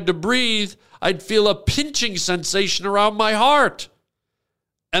I tried to breathe, I'd feel a pinching sensation around my heart.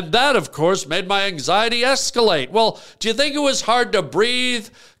 And that, of course, made my anxiety escalate. Well, do you think it was hard to breathe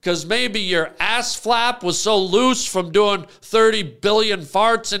because maybe your ass flap was so loose from doing 30 billion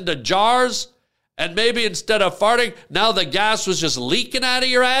farts into jars? And maybe instead of farting, now the gas was just leaking out of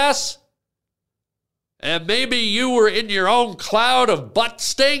your ass? And maybe you were in your own cloud of butt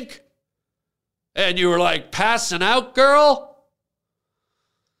stink? And you were like passing out, girl?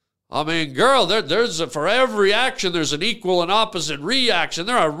 I mean, girl, for every action, there's an equal and opposite reaction.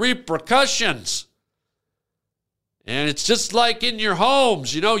 There are repercussions. And it's just like in your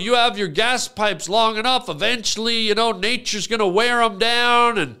homes. You have your gas pipes long enough. Eventually, nature's going to wear them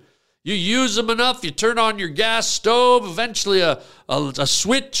down. And you use them enough. You turn on your gas stove. Eventually, a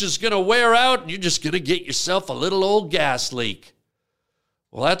switch is going to wear out. And you're just going to get yourself a little old gas leak.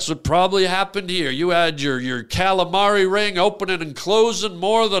 Well, that's what probably happened here. You had your calamari ring opening and closing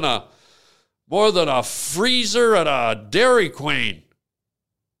more than a freezer at a Dairy Queen.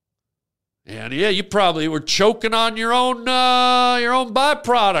 And yeah, you probably were choking on your own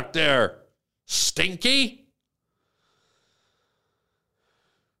byproduct there. Stinky.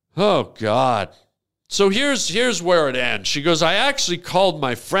 Oh, God. So here's where it ends. She goes, I actually called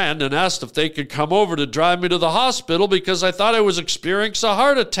my friend and asked if they could come over to drive me to the hospital because I thought I was experiencing a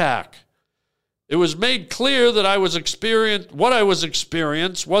heart attack. It was made clear that what I was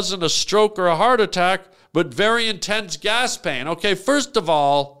experiencing wasn't a stroke or a heart attack, but very intense gas pain. Okay, first of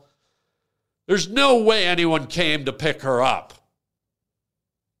all, there's no way anyone came to pick her up.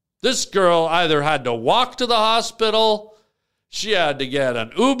 This girl either had to walk to the hospital, she had to get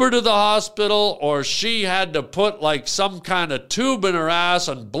an Uber to the hospital, or she had to put like some kind of tube in her ass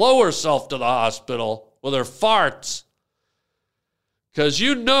and blow herself to the hospital with her farts. Because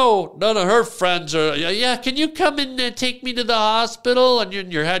none of her friends are, yeah, can you come and take me to the hospital? And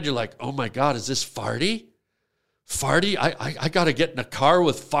in your head, you're like, oh my God, is this Farty? Farty? I got to get in a car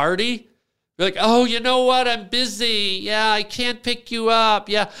with Farty? You're like, oh, you know what? I'm busy. Yeah, I can't pick you up.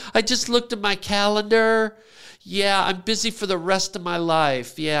 Yeah, I just looked at my calendar. Yeah, I'm busy for the rest of my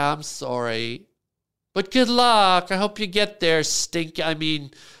life. Yeah, I'm sorry. But good luck. I hope you get there,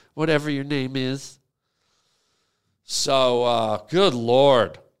 whatever your name is. So, good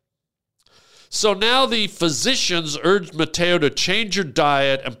Lord. So now the physicians urged Mateo to change her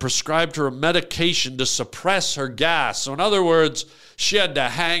diet and prescribed her a medication to suppress her gas. So in other words, she had to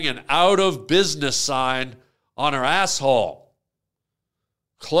hang an out of business sign on her asshole.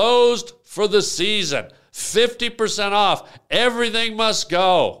 Closed for the season. 50% off. Everything must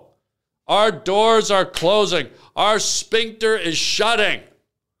go. Our doors are closing. Our sphincter is shutting.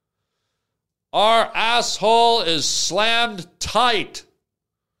 Our asshole is slammed tight.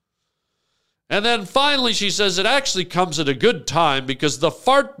 And then finally she says it actually comes at a good time because the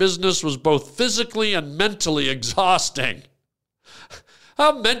fart business was both physically and mentally exhausting.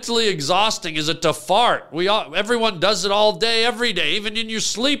 How mentally exhausting is it to fart? Everyone does it all day, every day. Even in your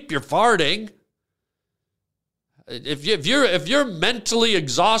sleep, you're farting. If you're mentally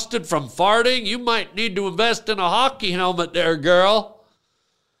exhausted from farting, you might need to invest in a hockey helmet there, girl.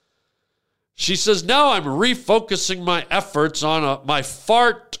 She says, now I'm refocusing my efforts on my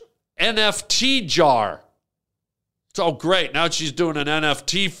fart NFT jar. Oh, great. Now she's doing an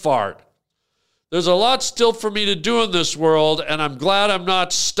NFT fart. There's a lot still for me to do in this world, and I'm glad I'm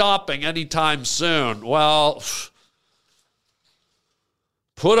not stopping anytime soon. Well,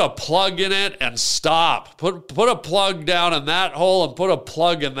 put a plug in it and stop. Put a plug down in that hole and put a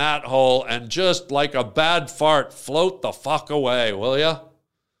plug in that hole, and just like a bad fart, float the fuck away, will ya?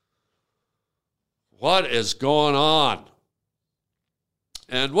 What is going on?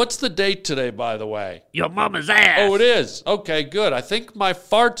 And what's the date today, by the way? Your mama's ass. Oh, it is. Okay, good. I think my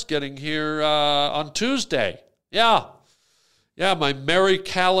fart's getting here on Tuesday. Yeah. Yeah, my Merry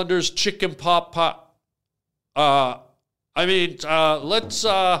Calendar's chicken pot pot.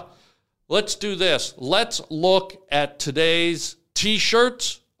 Let's do this. Let's look at today's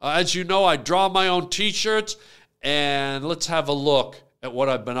T-shirts. As you know, I draw my own T-shirts. And let's have a look at what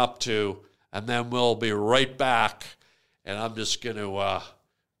I've been up to. And then we'll be right back. And I'm just going to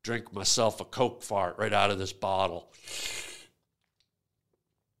drink myself a Coke fart right out of this bottle.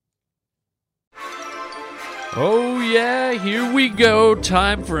 Oh, yeah, here we go.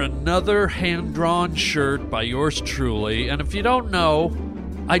 Time for another hand-drawn shirt by yours truly. And if you don't know,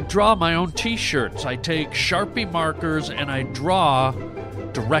 I draw my own T-shirts. I take Sharpie markers and I draw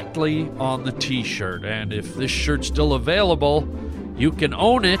directly on the T-shirt. And if this shirt's still available, you can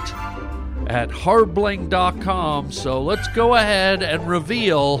own it at harbling.com. So let's go ahead and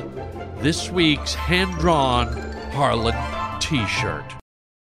reveal this week's hand-drawn Harland T-shirt.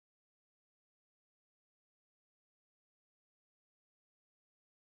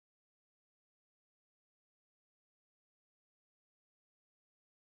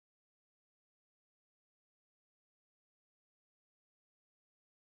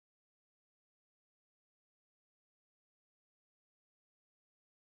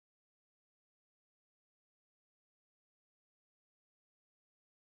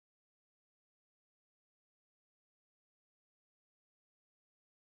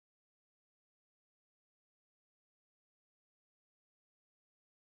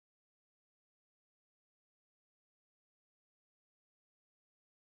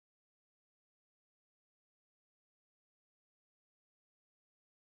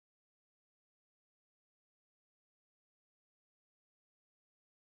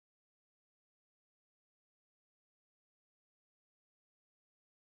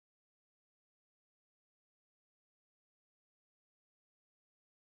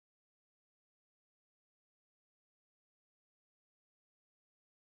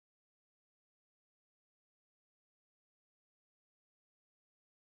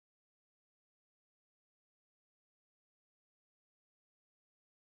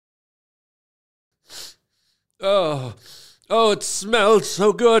 Oh, it smells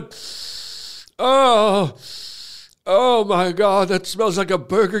so good. Oh my God, that smells like a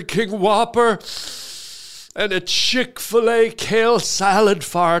Burger King Whopper and a Chick-fil-A kale salad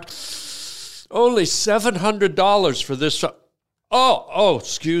fart. Only $700 for this. Oh,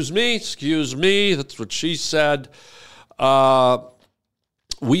 excuse me. That's what she said.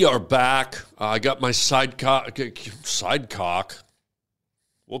 We are back. I got my side cock.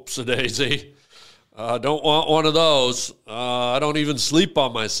 Whoops-a-daisy. Don't want one of those. I don't even sleep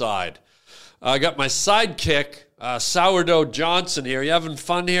on my side. I got my sidekick, Sourdough Johnson here. You having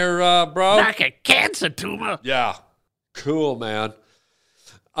fun here, bro? Like a cancer tumor. Yeah. Cool, man.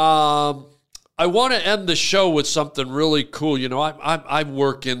 I want to end the show with something really cool. You know, I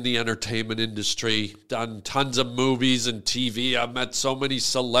work in the entertainment industry, done tons of movies and TV. I've met so many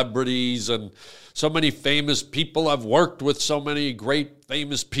celebrities and so many famous people. I've worked with so many great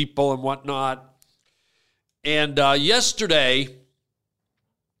famous people and whatnot. And yesterday,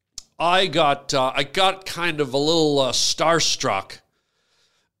 I got kind of a little starstruck.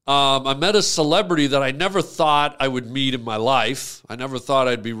 I met a celebrity that I never thought I would meet in my life. I never thought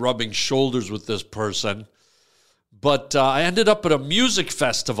I'd be rubbing shoulders with this person. But I ended up at a music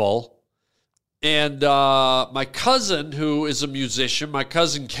festival. And my cousin, who is a musician, my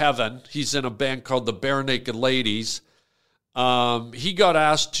cousin Kevin, he's in a band called the Bare Naked Ladies. He got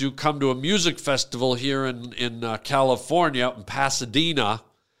asked to come to a music festival here in California, in Pasadena,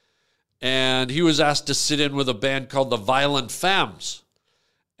 and he was asked to sit in with a band called the Violent Femmes.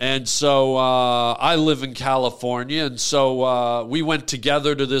 And so I live in California, and so we went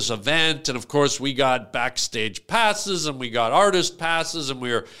together to this event, and of course we got backstage passes, and we got artist passes, and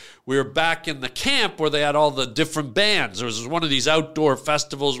we were back in the camp where they had all the different bands. There was one of these outdoor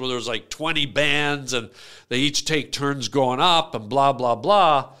festivals where there was like 20 bands, and they each take turns going up, and blah, blah,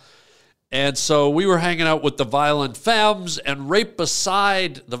 blah. And so we were hanging out with the Violent Femmes, and right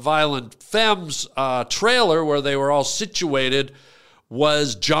beside the Violent Femmes trailer where they were all situated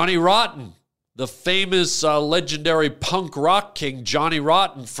was Johnny Rotten, the famous legendary punk rock king Johnny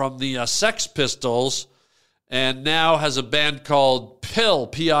Rotten from the Sex Pistols, and now has a band called PIL,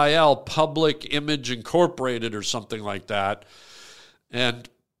 P-I-L, Public Image Incorporated or something like that. And,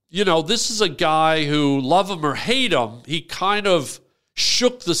 you know, this is a guy who, love him or hate him, he kind of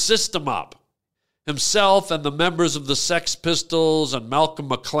shook the system up. Himself and the members of the Sex Pistols and Malcolm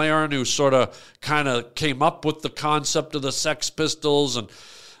McLaren, who sort of kind of came up with the concept of the Sex Pistols, and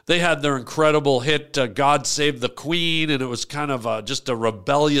they had their incredible hit, God Save the Queen, and it was kind of just a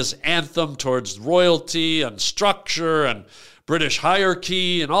rebellious anthem towards royalty and structure and British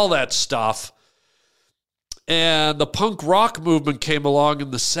hierarchy and all that stuff. And the punk rock movement came along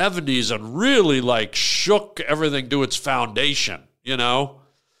in the 70s and really like shook everything to its foundation, you know,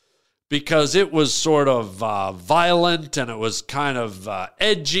 because it was sort of violent and it was kind of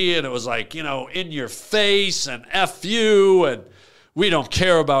edgy and it was like, you know, in your face and F you and we don't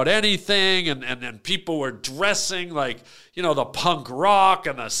care about anything. And people were dressing like, you know, the punk rock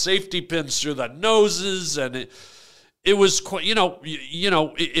and the safety pins through the noses. And it was quite, you know,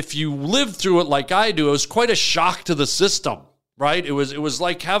 if you lived through it like I do, it was quite a shock to the system, right? It was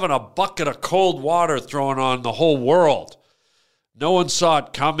like having a bucket of cold water thrown on the whole world. No one saw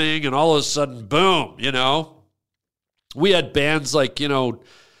it coming, and all of a sudden, boom, you know. We had bands like, like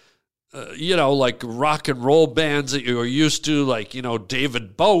rock and roll bands that you were used to, like, you know,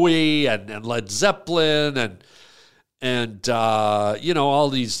 David Bowie and Led Zeppelin and all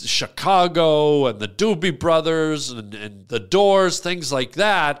these Chicago and the Doobie Brothers and the Doors, things like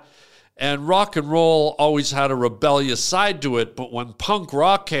that. And rock and roll always had a rebellious side to it. But when punk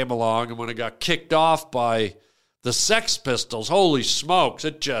rock came along and when it got kicked off by the Sex Pistols, holy smokes,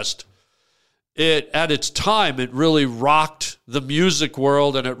 it at its time, it really rocked the music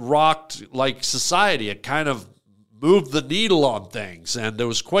world and it rocked like society. It kind of moved the needle on things. And it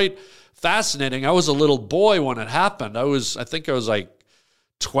was quite fascinating. I was a little boy when it happened. I think I was like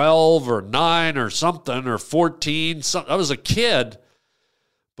 12 or 9 or something, or 14. I was a kid.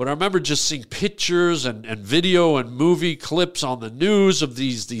 But I remember just seeing pictures and video and movie clips on the news of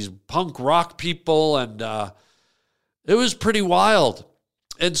these punk rock people. And it was pretty wild.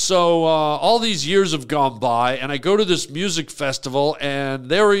 And so all these years have gone by, and I go to this music festival, and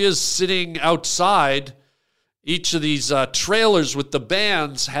there he is sitting outside. Each of these trailers with the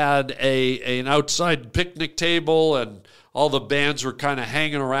bands had an outside picnic table, and all the bands were kind of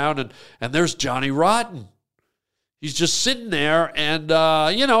hanging around, and there's Johnny Rotten. He's just sitting there, and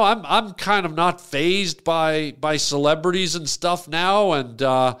I'm kind of not fazed by celebrities and stuff now,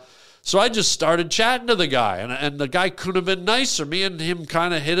 and so I just started chatting to the guy, and the guy couldn't have been nicer. Me and him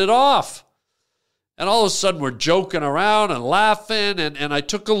kind of hit it off. And all of a sudden, we're joking around and laughing, and I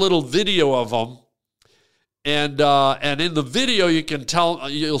took a little video of him. And in the video, you can tell,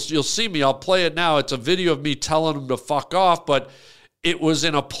 you'll see me, I'll play it now. It's a video of me telling him to fuck off, but it was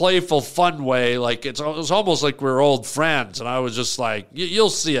in a playful, fun way. Like, it was almost like we were old friends, and I was just like,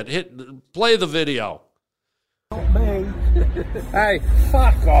 you'll see it. Play the video. Me. Hey,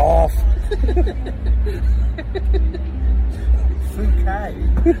 fuck off. Okay.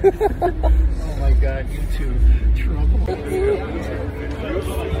 Oh my God, you two. Trouble.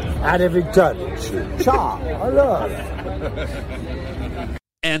 At every turn. Cha. Hello.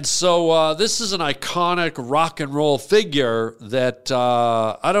 And so this is an iconic rock and roll figure that,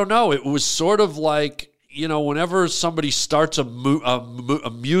 I don't know, it was sort of like, you know, whenever somebody starts a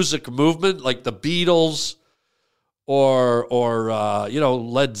music movement, like the Beatles, or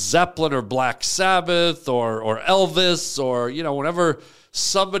Led Zeppelin or Black Sabbath or Elvis, or, you know, whenever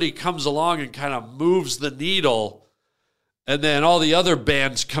somebody comes along and kind of moves the needle, and then all the other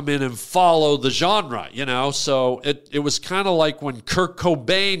bands come in and follow the genre, you know. So it was kind of like when Kurt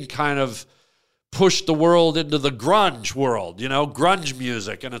Cobain kind of pushed the world into the grunge world, you know, grunge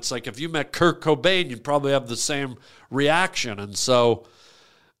music. And it's like, if you met Kurt Cobain, you'd probably have the same reaction. And so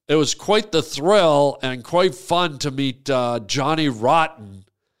it was quite the thrill and quite fun to meet Johnny Rotten.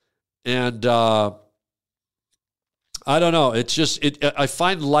 And I don't know, it's just, I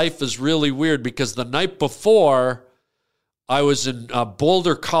find life is really weird, because the night before I was in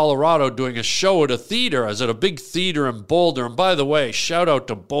Boulder, Colorado, doing a show at a theater. I was at a big theater in Boulder. And by the way, shout out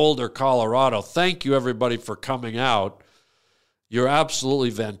to Boulder, Colorado. Thank you, everybody, for coming out. You're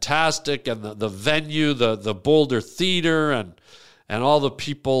absolutely fantastic. And the venue, the Boulder Theater, and all the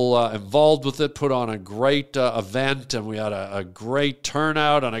people involved with it put on a great event, and we had a great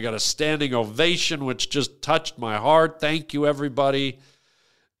turnout, and I got a standing ovation, which just touched my heart. Thank you, everybody.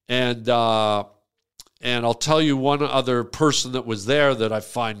 And I'll tell you one other person that was there that I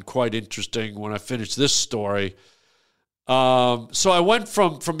find quite interesting when I finish this story. So I went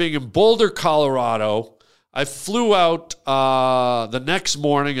from being in Boulder, Colorado. I flew out the next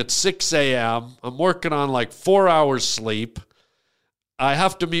morning at 6 a.m. I'm working on like 4 hours sleep. I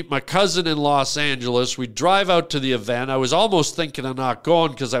have to meet my cousin in Los Angeles. We drive out to the event. I was almost thinking of not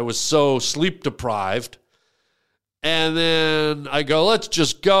going because I was so sleep deprived. And then I go, let's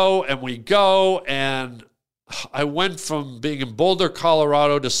just go. And we go. And I went from being in Boulder,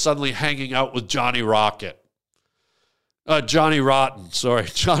 Colorado to suddenly hanging out with Johnny Rocket. Johnny Rotten, sorry.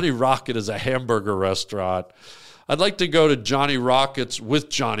 Johnny Rocket is a hamburger restaurant. I'd like to go to Johnny Rocket's with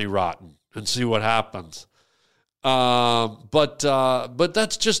Johnny Rotten and see what happens. But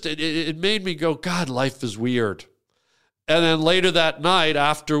that's just, it made me go, God, life is weird. And then later that night,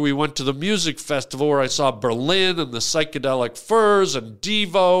 after we went to the music festival where I saw Berlin and the Psychedelic Furs and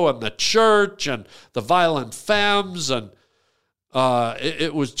Devo and the Church and the Violent Femmes, and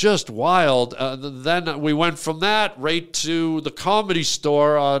it was just wild. Then we went from that right to the Comedy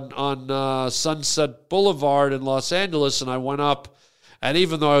Store on Sunset Boulevard in Los Angeles, and I went up. And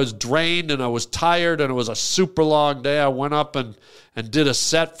even though I was drained and I was tired and it was a super long day, I went up and did a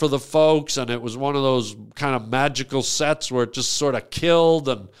set for the folks. And it was one of those kind of magical sets where it just sort of killed.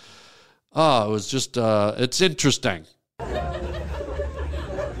 And it was just, it's interesting.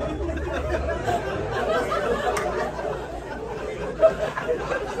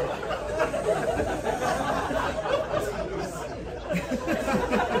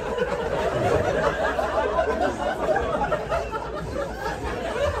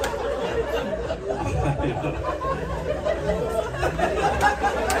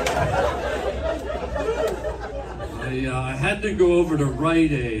 I had to go over to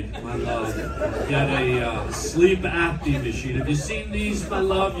Rite Aid, my love, get a sleep apnea machine. Have you seen these, my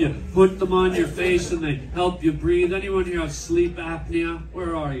love? You put them on your face and they help you breathe. Anyone here have sleep apnea?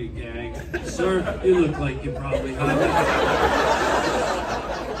 Where are you, gang? Sir, you look like you probably have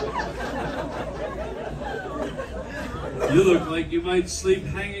it. You look like you might sleep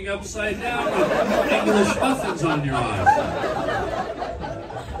hanging upside down with English muffins on your eyes.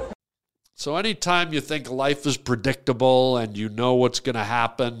 So anytime you think life is predictable and you know what's going to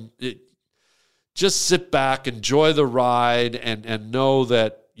happen, just sit back, enjoy the ride, and know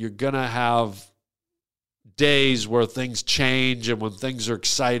that you're going to have days where things change and when things are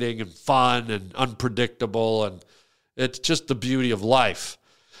exciting and fun and unpredictable, and it's just the beauty of life.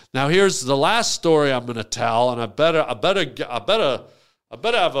 Now here's the last story I'm going to tell, and I better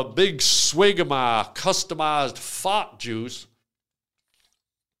have a big swig of my customized fart juice.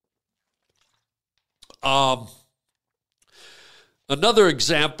 Another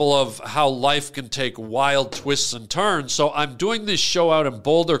example of how life can take wild twists and turns. So I'm doing this show out in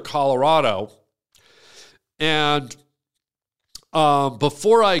Boulder, Colorado, and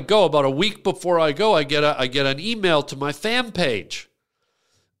before I go, about a week before I go, I get an email to my fan page,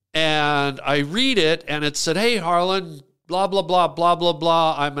 and I read it, and it said, "Hey, Harland, blah blah blah blah blah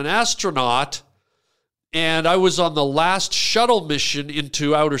blah. I'm an astronaut, and I was on the last shuttle mission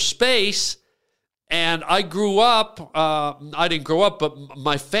into outer space." And I grew up, I didn't grow up, but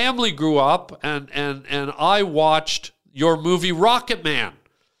my family grew up, and I watched your movie Rocket Man.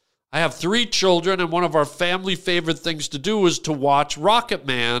 I have 3 children, and one of our family favorite things to do is to watch Rocket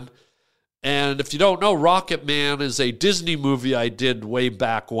Man. And if you don't know, Rocket Man is a Disney movie I did way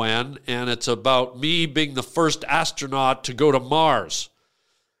back when, and it's about me being the first astronaut to go to Mars.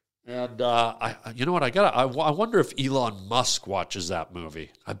 And you know what? I wonder if Elon Musk watches that movie.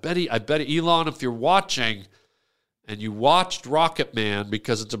 I bet Elon, if you're watching and you watched Rocket Man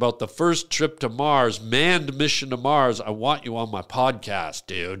because it's about the first trip to Mars, manned mission to Mars, I want you on my podcast,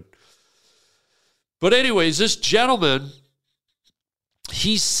 dude. But anyways, this gentleman,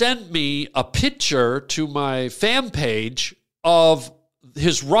 he sent me a picture to my fan page of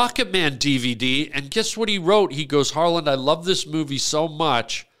his Rocket Man DVD, and guess what he wrote? He goes, "Harland, I love this movie so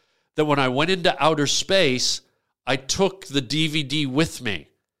much that when I went into outer space, I took the DVD with me."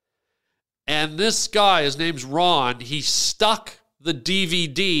 And this guy, his name's Ron, he stuck the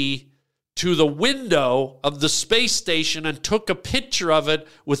DVD to the window of the space station and took a picture of it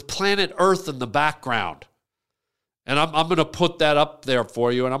with planet Earth in the background. And I'm going to put that up there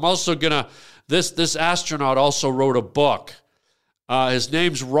for you. And I'm also going to, this astronaut also wrote a book. His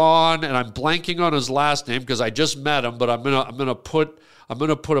name's Ron, and I'm blanking on his last name because I just met him, but I'm gonna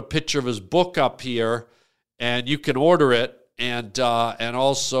put a picture of his book up here, and you can order it, and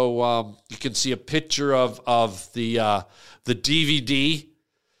also you can see a picture of the DVD,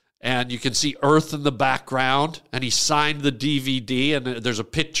 And you can see Earth in the background. And he signed the DVD, and there's a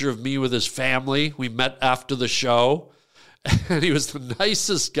picture of me with his family. We met after the show, and he was the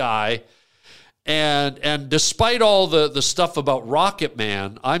nicest guy. And despite all the stuff about Rocket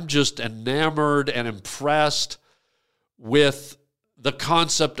Man, I'm just enamored and impressed with the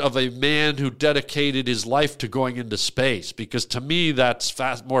concept of a man who dedicated his life to going into space, because to me,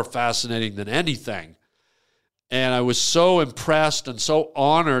 that's more fascinating than anything. And I was so impressed and so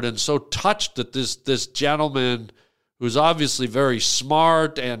honored and so touched that this gentleman, who's obviously very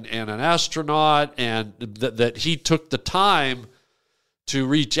smart and an astronaut, and that he took the time to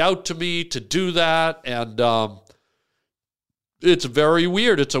reach out to me to do that. And it's very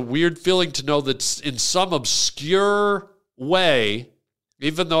weird. It's a weird feeling to know that in some obscure way,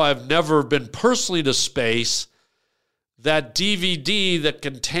 even though I've never been personally to space, that DVD that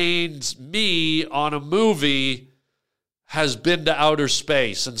contains me on a movie has been to outer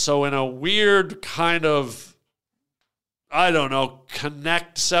space. And so in a weird kind of, I don't know,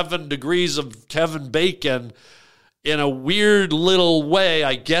 connect 7 degrees of Kevin Bacon, in a weird little way,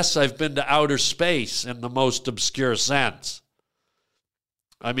 I guess I've been to outer space in the most obscure sense.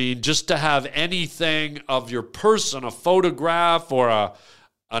 I mean, just to have anything of your person, a photograph or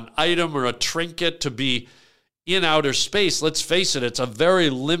an item or a trinket to be in outer space, let's face it, it's a very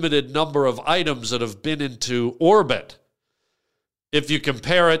limited number of items that have been into orbit. If you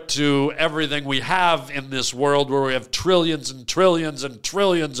compare it to everything we have in this world, where we have trillions and trillions and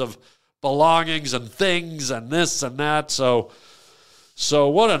trillions of belongings and things and this and that. So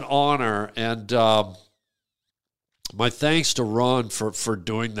what an honor. And my thanks to Ron for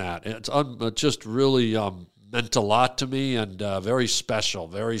doing that. It's just really meant a lot to me, and very special,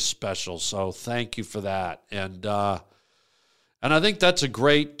 very special. So thank you for that. And I think that's a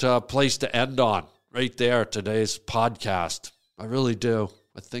great place to end on right there, today's podcast. I really do.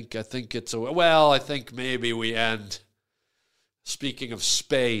 I think it's I think maybe we end, speaking of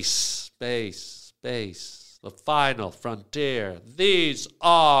space, the final frontier. These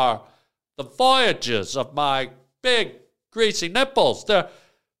are the voyages of my big greasy nipples. They're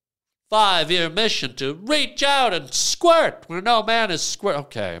 5-year mission to reach out and squirt where no man is squirt.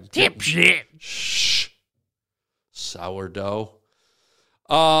 Okay. Dipshit. Shh. Sourdough.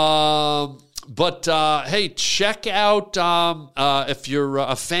 But hey, check out, if you're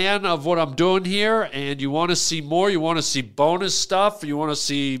a fan of what I'm doing here and you want to see more, you want to see bonus stuff, you want to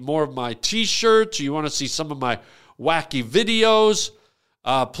see more of my t-shirts, you want to see some of my wacky videos,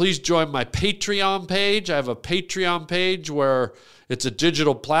 please join my Patreon page. I have a Patreon page where it's a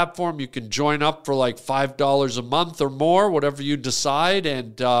digital platform. You can join up for like $5 a month or more, whatever you decide,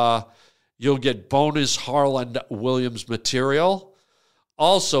 and you'll get bonus Harland Williams material.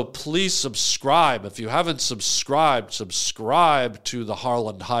 Also, please subscribe. If you haven't subscribed, subscribe to the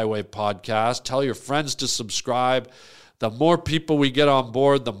Harland Highway podcast. Tell your friends to subscribe. The more people we get on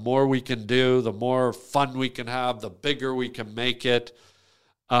board, the more we can do, the more fun we can have, the bigger we can make it.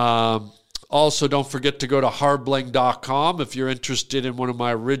 Also, don't forget to go to harbling.com if you're interested in one of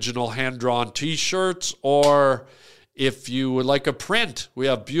my original hand-drawn t-shirts, or if you would like a print. We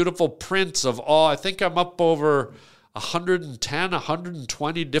have beautiful prints of all. I think I'm up over 110,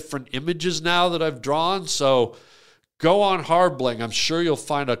 120 different images now that I've drawn. So go on Harbling. I'm sure you'll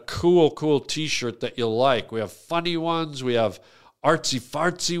find a cool t-shirt that you'll like. We have funny ones. We have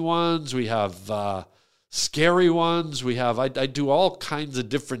artsy-fartsy ones. We have scary ones. We have, I do all kinds of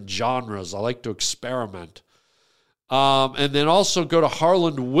different genres. I like to experiment. And then also go to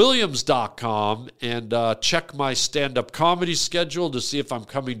harlandwilliams.com and check my stand-up comedy schedule to see if I'm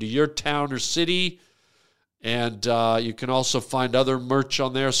coming to your town or city. And you can also find other merch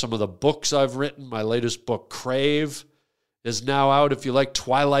on there. Some of the books I've written. My latest book, Crave, is now out. If you like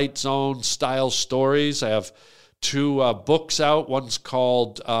Twilight Zone style stories, I have 2 books out. One's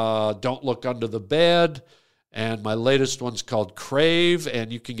called Don't Look Under the Bed, and my latest one's called Crave,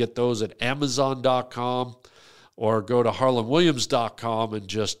 and you can get those at Amazon.com or go to HarlandWilliams.com and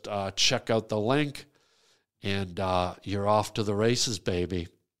just check out the link, and you're off to the races, baby.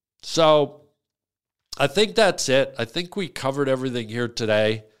 So I think that's it. I think we covered everything here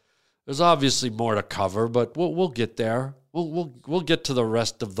today. There's obviously more to cover, but we'll get there. We'll get to the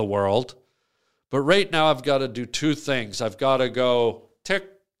rest of the world. But right now I've got to do 2 things. I've got to go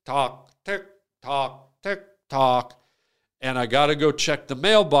tick-tock, tick-tock, tick-tock, and I got to go check the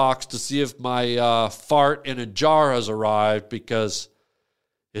mailbox to see if my fart in a jar has arrived, because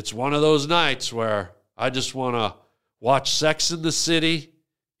it's one of those nights where I just want to watch Sex in the City,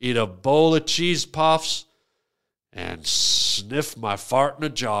 eat a bowl of cheese puffs, and sniff my fart in a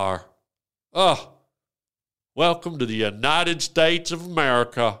jar. Oh, welcome to the United States of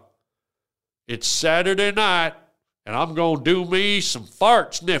America. It's Saturday night, and I'm going to do me some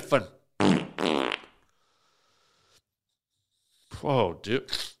fart sniffing. Oh, dude.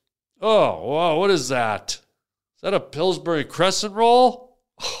 Oh, wow, what is that? Is that a Pillsbury Crescent Roll?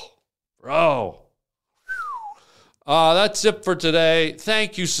 Oh, bro. That's it for today.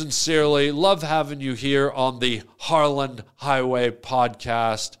 Thank you sincerely. Love having you here on the Harland Highway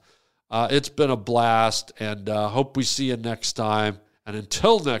podcast. It's been a blast, and hope we see you next time. And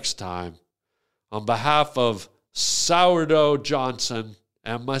until next time, on behalf of Sourdough Johnson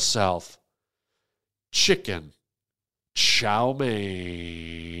and myself, chicken chow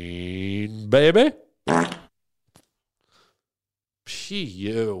mein, baby.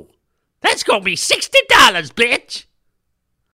 P.U. That's gonna be $60, bitch.